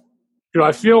enough? Do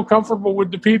I feel comfortable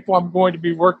with the people I'm going to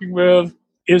be working with?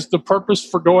 Is the purpose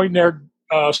for going there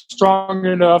strong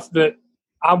enough that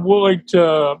I'm willing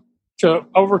to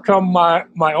overcome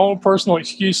my own personal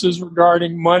excuses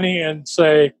regarding money and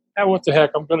say, what the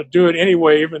heck, I'm going to do it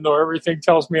anyway, even though everything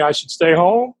tells me I should stay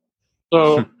home.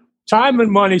 So time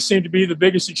and money seem to be the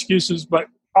biggest excuses. But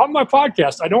on my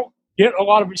podcast, I don't get a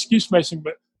lot of excuse making,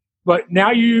 but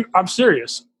now I'm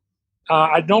serious.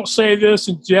 I don't say this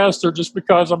in jest or just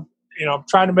because I'm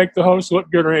trying to make the host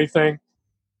look good or anything.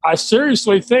 I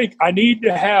seriously think I need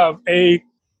to have a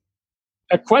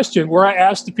question where I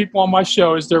ask the people on my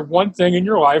show, is there one thing in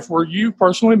your life where you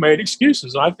personally made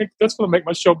excuses? And I think that's going to make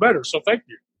my show better. So thank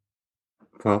you.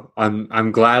 Well,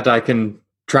 I'm glad I can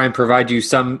try and provide you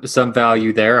some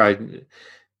value there.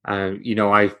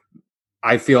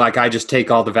 I feel like I just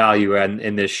take all the value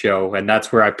in this show, and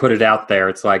that's where I put it out there.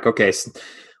 It's like, okay,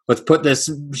 let's put this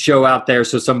show out there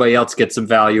so somebody else gets some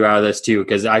value out of this too,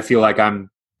 because I feel like I'm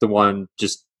the one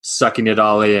just sucking it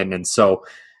all in. And so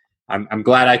I'm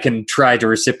glad I can try to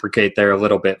reciprocate there a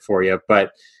little bit for you.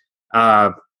 But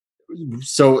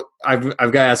so I've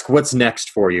got to ask, what's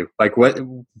next for you? Like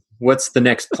what's the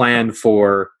next plan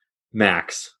for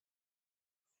Max?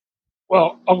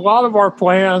 Well, a lot of our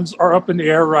plans are up in the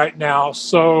air right now.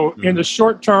 So in the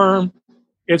short term,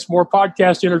 it's more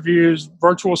podcast interviews,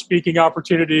 virtual speaking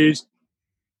opportunities.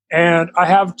 And I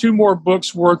have 2 more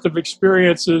books worth of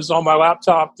experiences on my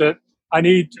laptop that I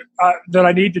need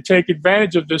to take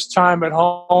advantage of this time at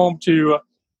home to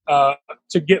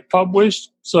get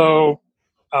published. So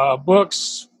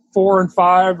books 4 and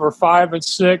 5 or 5 and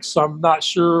 6, I'm not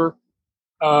sure.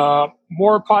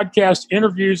 More podcast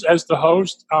interviews as the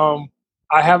host.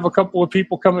 I have a couple of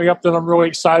people coming up that I'm really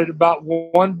excited about.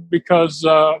 One because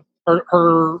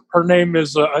her name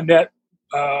is Annette.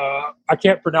 I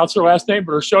can't pronounce her last name,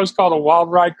 but her show is called A Wild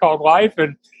Ride Called Life,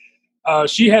 and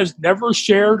she has never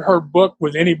shared her book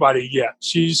with anybody yet.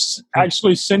 She's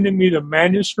actually sending me the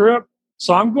manuscript,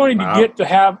 so I'm going to get to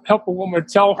help a woman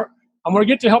tell her. I'm going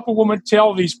to get to help a woman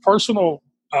tell these personal,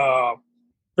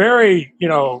 very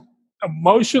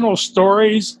emotional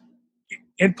stories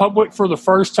in public for the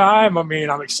first time. I mean,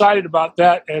 I'm excited about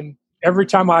that, and every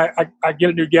time I get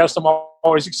a new guest, I'm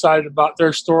always excited about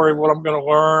their story, what I'm going to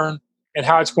learn, and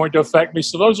how it's going to affect me.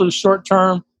 So those are the short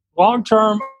term. Long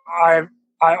term, I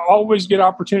always get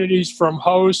opportunities from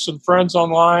hosts and friends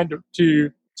online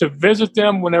to visit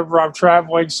them whenever I'm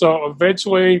traveling. So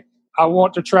eventually, I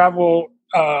want to travel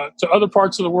to other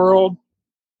parts of the world,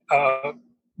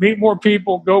 meet more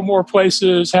people, go more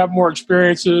places, have more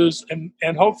experiences,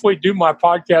 and hopefully do my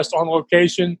podcast on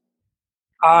location.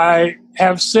 I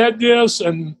have said this,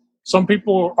 and some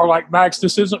people are like, Max,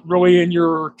 this isn't really in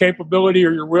your capability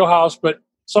or your wheelhouse, but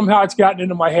somehow it's gotten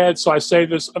into my head. So I say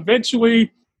this.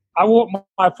 Eventually, I want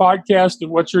my podcast, the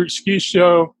What's Your Excuse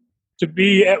show, to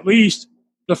be at least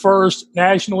the first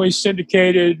nationally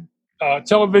syndicated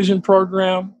television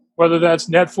program, whether that's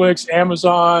Netflix,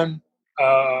 Amazon,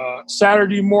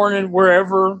 Saturday morning,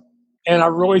 wherever. And I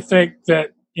really think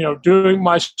that, doing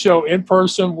my show in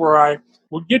person where I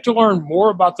would get to learn more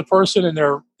about the person and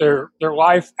their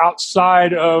life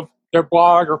outside of their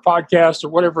blog or podcast or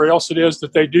whatever else it is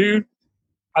that they do,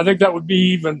 I think that would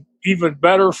be even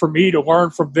better for me to learn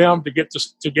from them, to get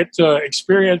to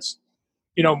experience,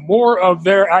 more of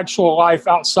their actual life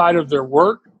outside of their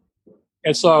work.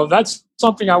 And so that's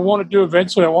something I want to do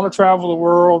eventually. I want to travel the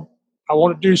world. I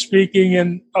want to do speaking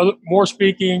and more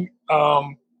speaking.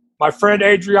 My friend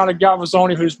Adriana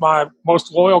Galvazzoni, who's my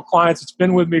most loyal client, it's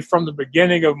been with me from the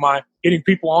beginning of my getting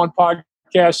people on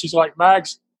podcasts. She's like,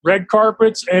 Max, red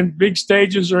carpets and big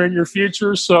stages are in your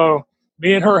future. So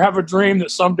me and her have a dream that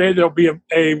someday there'll be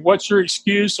a What's Your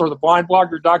Excuse or the Blind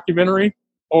Blogger documentary,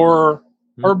 or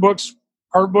her books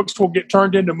will get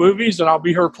turned into movies, and I'll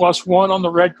be her plus one on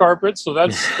the red carpet. So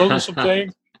those are some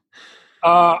things.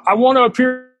 I want to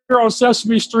appear on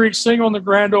Sesame Street, sing on the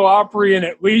Grand Ole Opry, and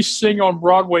at least sing on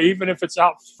Broadway, even if it's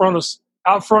out front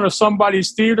of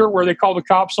somebody's theater where they call the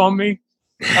cops on me.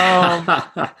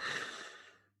 I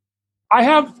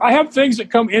have things that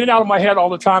come in and out of my head all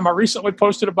the time. I recently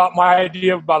posted about my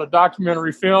idea about a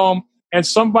documentary film, and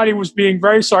somebody was being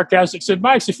very sarcastic, said,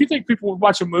 Max, if you think people would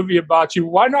watch a movie about you,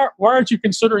 why aren't you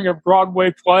considering a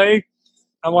Broadway play?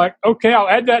 I'm like, okay, I'll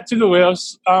add that to the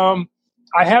list.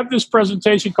 I have this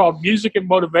presentation called Music and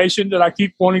Motivation that I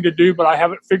keep wanting to do, but I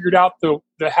haven't figured out the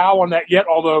how on that yet,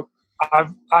 although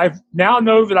I've now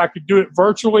know that I could do it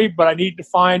virtually, but I need to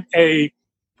find a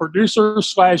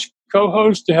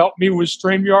producer/co-host to help me with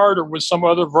StreamYard or with some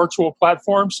other virtual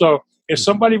platform. So if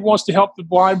somebody wants to help the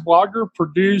blind blogger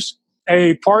produce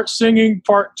a part singing,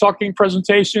 part talking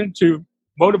presentation to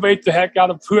motivate the heck out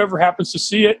of whoever happens to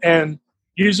see it and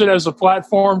use it as a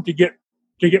platform to get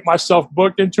myself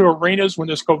booked into arenas when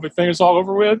this COVID thing is all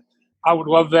over with, I would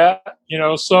love that.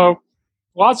 So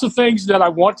lots of things that I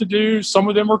want to do. Some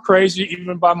of them are crazy,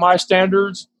 even by my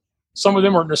standards. Some of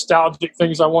them are nostalgic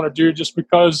things I want to do just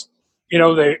because,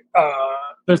 they're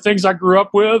things I grew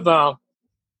up with. I'm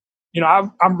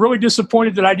really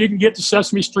disappointed that I didn't get to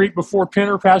Sesame Street before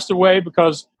Pinner passed away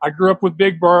because I grew up with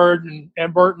Big Bird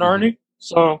and Bert and Ernie.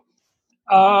 So,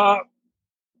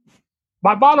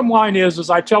 my bottom line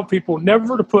is I tell people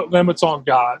never to put limits on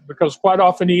God, because quite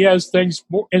often he has things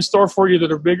in store for you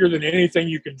that are bigger than anything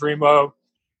you can dream of.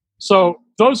 So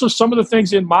those are some of the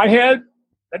things in my head.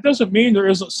 That doesn't mean there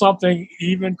isn't something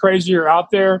even crazier out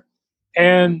there.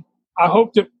 And I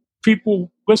hope that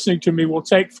people listening to me will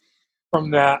take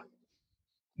from that.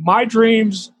 My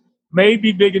dreams may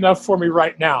be big enough for me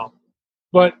right now,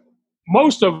 but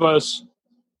most of us,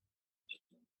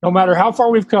 no matter how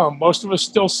far we've come, most of us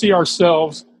still see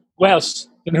ourselves less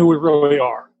than who we really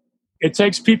are. It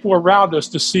takes people around us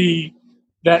to see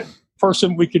that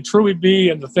person we can truly be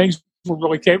and the things we're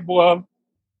really capable of.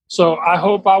 So I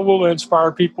hope I will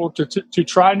inspire people to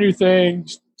try new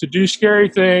things, to do scary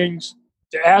things,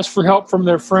 to ask for help from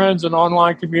their friends and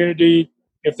online community.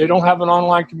 If they don't have an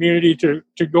online community, to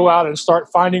go out and start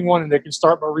finding one, and they can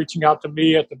start by reaching out to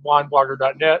me at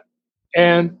theblindblogger.net.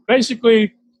 And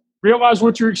basically, realize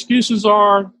what your excuses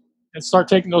are and start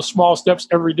taking those small steps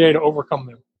every day to overcome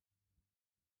them.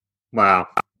 Wow.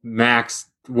 Max,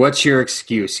 what's your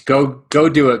excuse? Go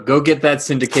do it. Go get that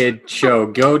syndicated show.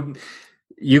 Go.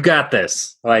 You got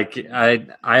this. Like, I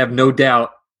have no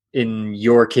doubt in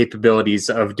your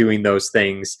capabilities of doing those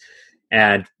things.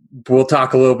 And we'll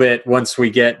talk a little bit once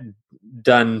we get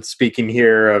done speaking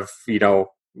here of,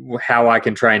 how I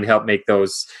can try and help make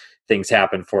those things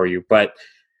happen for you. But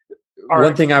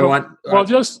one thing I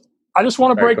just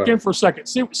want to break in for a second.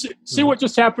 See what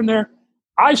just happened there?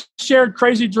 I shared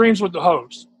crazy dreams with the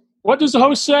host. What does the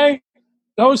host say?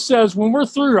 The host says, when we're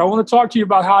through, I want to talk to you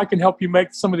about how I can help you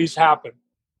make some of these happen.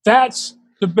 That's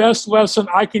the best lesson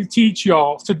I can teach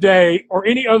y'all today or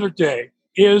any other day,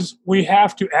 is we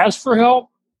have to ask for help.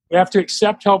 We have to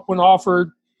accept help when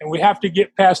offered, and we have to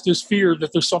get past this fear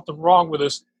that there's something wrong with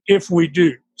us if we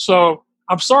do. So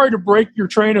I'm sorry to break your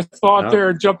train of thought there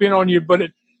and jump in on you,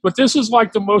 but this is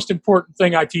like the most important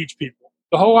thing I teach people.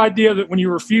 The whole idea that when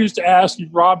you refuse to ask, you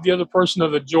rob the other person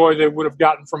of the joy they would have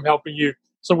gotten from helping you.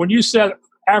 So when you said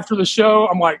after the show,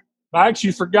 I'm like, Max,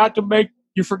 you forgot to make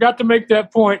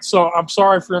that point. So I'm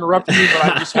sorry for interrupting you, but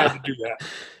I just had to do that.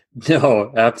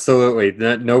 No, absolutely.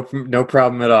 No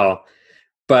problem at all.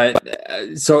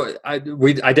 But so I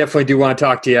definitely do want to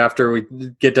talk to you after we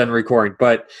get done recording,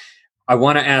 but I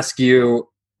want to ask you,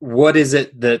 what is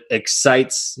it that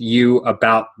excites you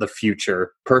about the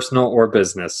future, personal or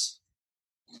business?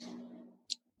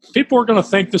 People are going to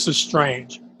think this is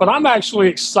strange, but I'm actually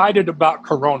excited about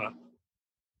Corona.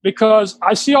 because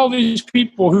I see all these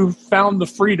people who found the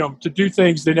freedom to do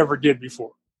things they never did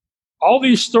before. All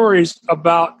these stories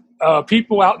about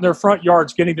people out in their front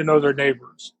yards getting to know their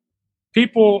neighbors,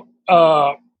 people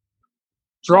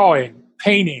drawing,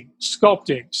 painting,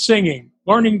 sculpting, singing,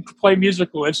 learning to play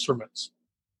musical instruments,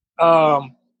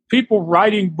 people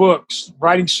writing books,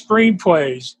 writing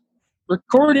screenplays,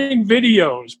 recording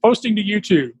videos, posting to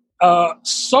YouTube.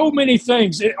 So many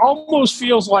things. It almost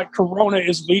feels like Corona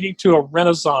is leading to a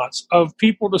renaissance of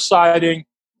people deciding,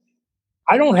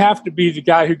 I don't have to be the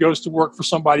guy who goes to work for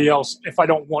somebody else if I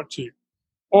don't want to.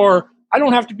 Or I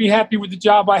don't have to be happy with the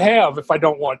job I have if I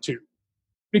don't want to.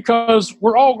 Because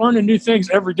we're all learning new things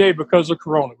every day because of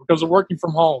Corona, because of working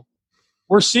from home.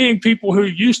 We're seeing people who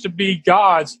used to be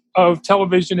gods of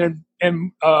television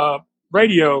and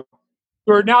radio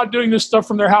who are now doing this stuff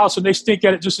from their house, and they stink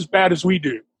at it just as bad as we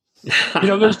do.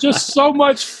 There's just so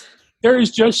much. There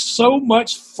is just so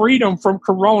much freedom from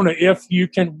Corona if you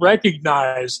can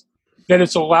recognize that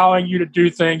it's allowing you to do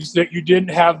things that you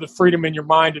didn't have the freedom in your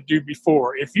mind to do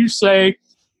before. If you say,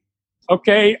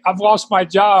 okay, I've lost my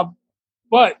job,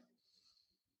 but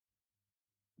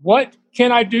what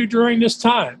can I do during this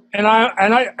time? And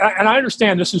I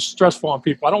understand this is stressful on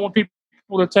people. I don't want people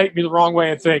to take me the wrong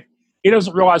way and think he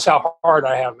doesn't realize how hard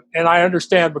I have it. And I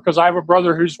understand, because I have a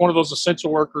brother who's one of those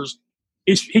essential workers.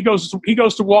 He goes to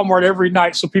Walmart every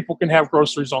night so people can have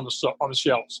groceries on the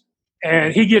shelves.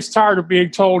 And he gets tired of being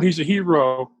told he's a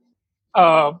hero.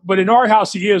 But in our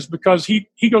house, he is, because he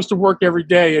goes to work every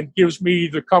day and gives me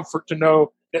the comfort to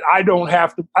know that I don't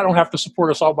have to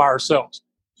support us all by ourselves.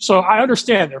 So I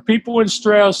understand there are people in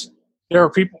stress. There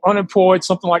are people unemployed,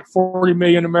 something like 40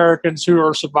 million Americans who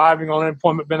are surviving on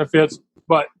unemployment benefits.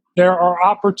 But there are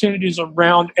opportunities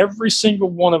around every single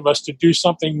one of us to do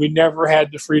something we never had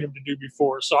the freedom to do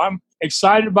before. So I'm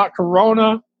excited about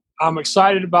Corona. I'm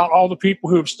excited about all the people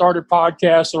who have started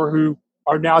podcasts or who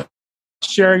are now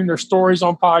sharing their stories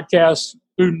on podcasts,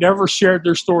 who never shared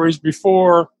their stories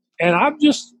before. And I'm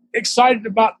just excited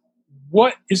about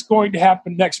what is going to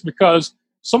happen next, because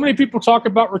so many people talk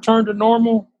about return to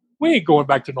normal. We ain't going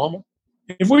back to normal.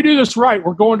 If we do this right,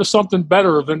 we're going to something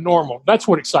better than normal. That's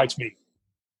what excites me.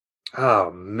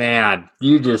 Oh man,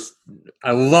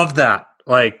 I love that.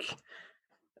 Like,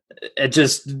 it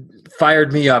just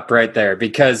fired me up right there,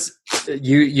 because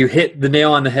you hit the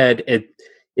nail on the head.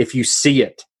 If you see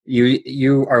it,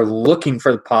 you are looking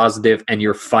for the positive and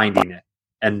you're finding it.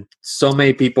 And so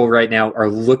many people right now are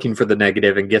looking for the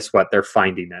negative, and guess what? They're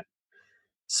finding it.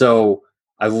 So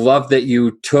I love that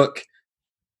you took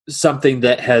something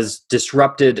that has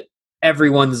disrupted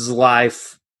everyone's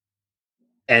life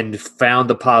and found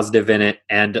the positive in it.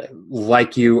 And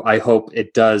like you, I hope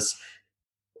it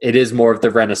is more of the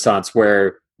renaissance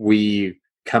where we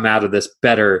come out of this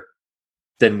better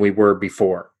than we were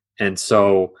before. And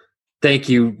so thank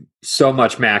you so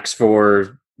much, Max,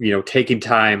 for, taking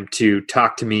time to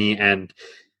talk to me. And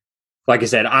like I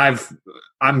said,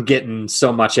 I'm getting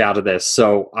so much out of this.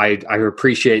 So I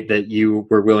appreciate that you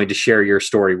were willing to share your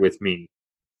story with me.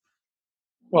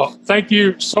 Well, thank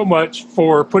you so much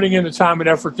for putting in the time and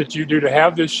effort that you do to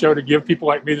have this show, to give people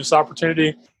like me this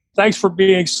opportunity. Thanks for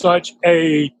being such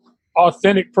a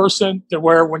authentic person, to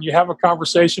where when you have a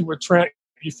conversation with Trent,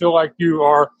 you feel like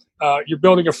you're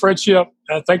building a friendship.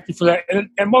 Thank you for that.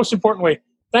 And most importantly,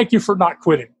 thank you for not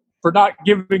quitting, for not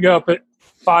giving up at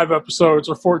 5 episodes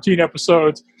or 14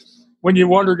 episodes when you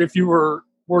wondered if you were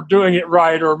doing it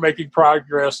right or making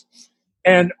progress.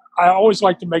 And I always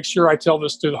like to make sure I tell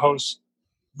this to the hosts.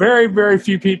 Very, very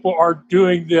few people are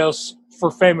doing this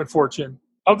for fame and fortune.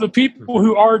 Of the people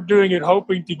who are doing it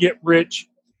hoping to get rich,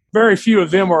 very few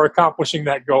of them are accomplishing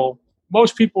that goal.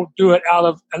 Most people do it out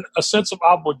of a sense of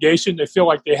obligation. They feel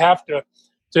like they have to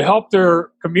help their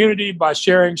community by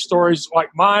sharing stories like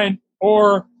mine,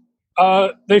 or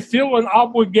they feel an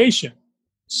obligation.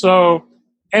 So,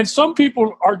 and some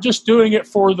people are just doing it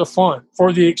for the fun,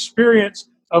 for the experience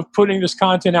of putting this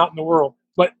content out in the world.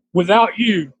 But without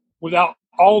you, without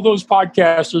all those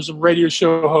podcasters and radio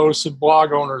show hosts and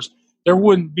blog owners, there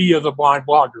wouldn't be The Blind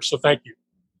Blogger. So thank you.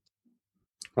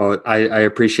 Well, I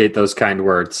appreciate those kind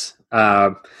words.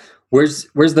 Where's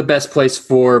the best place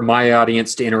for my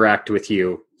audience to interact with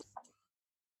you?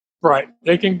 Right.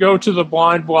 They can go to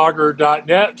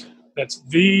theblindblogger.net. That's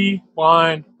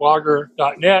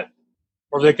theblindblogger.net.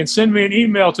 Or they can send me an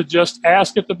email to just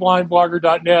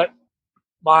ask@theblindblogger.net.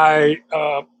 My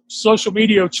social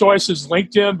media choice is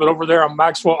LinkedIn, but over there I'm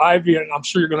Maxwell Ivy, and I'm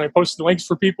sure you're going to post the links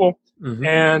for people. Mm-hmm.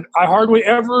 And I hardly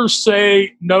ever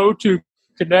say no to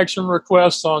connection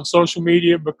requests on social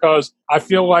media, because I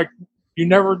feel like you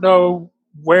never know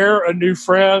where a new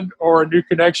friend or a new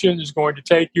connection is going to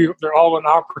take you. They're all an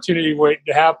opportunity waiting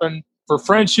to happen for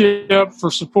friendship,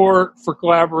 for support, for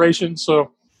collaboration.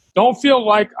 So don't feel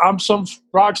like I'm some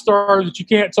rock star that you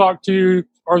can't talk to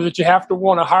or that you have to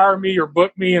want to hire me or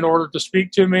book me in order to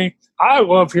speak to me. I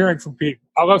love hearing from people.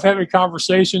 I love having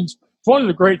conversations. One of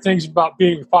the great things about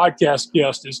being a podcast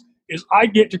guest is I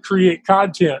get to create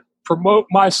content, promote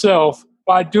myself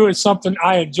by doing something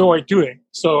I enjoy doing.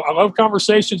 So I love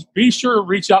conversations. Be sure to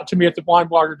reach out to me at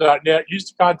theblindblogger.net.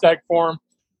 Use the contact form.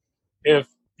 If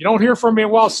you don't hear from me in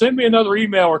a while, send me another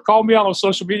email or call me out on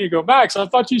social media and go, Max, I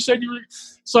thought you said you were.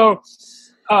 So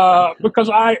because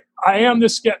I am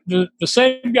the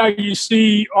same guy you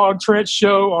see on Trent's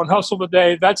show, on Hustle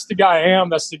Today. That's the guy I am.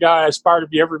 That's the guy I aspire to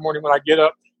be every morning when I get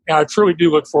up. And I truly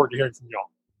do look forward to hearing from y'all.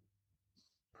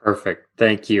 Perfect.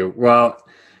 Thank you. Well,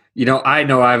 I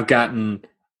know I've gotten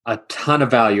a ton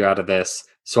of value out of this.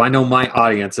 So I know my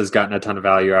audience has gotten a ton of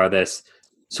value out of this.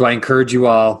 So I encourage you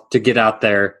all to get out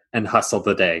there and hustle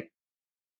today.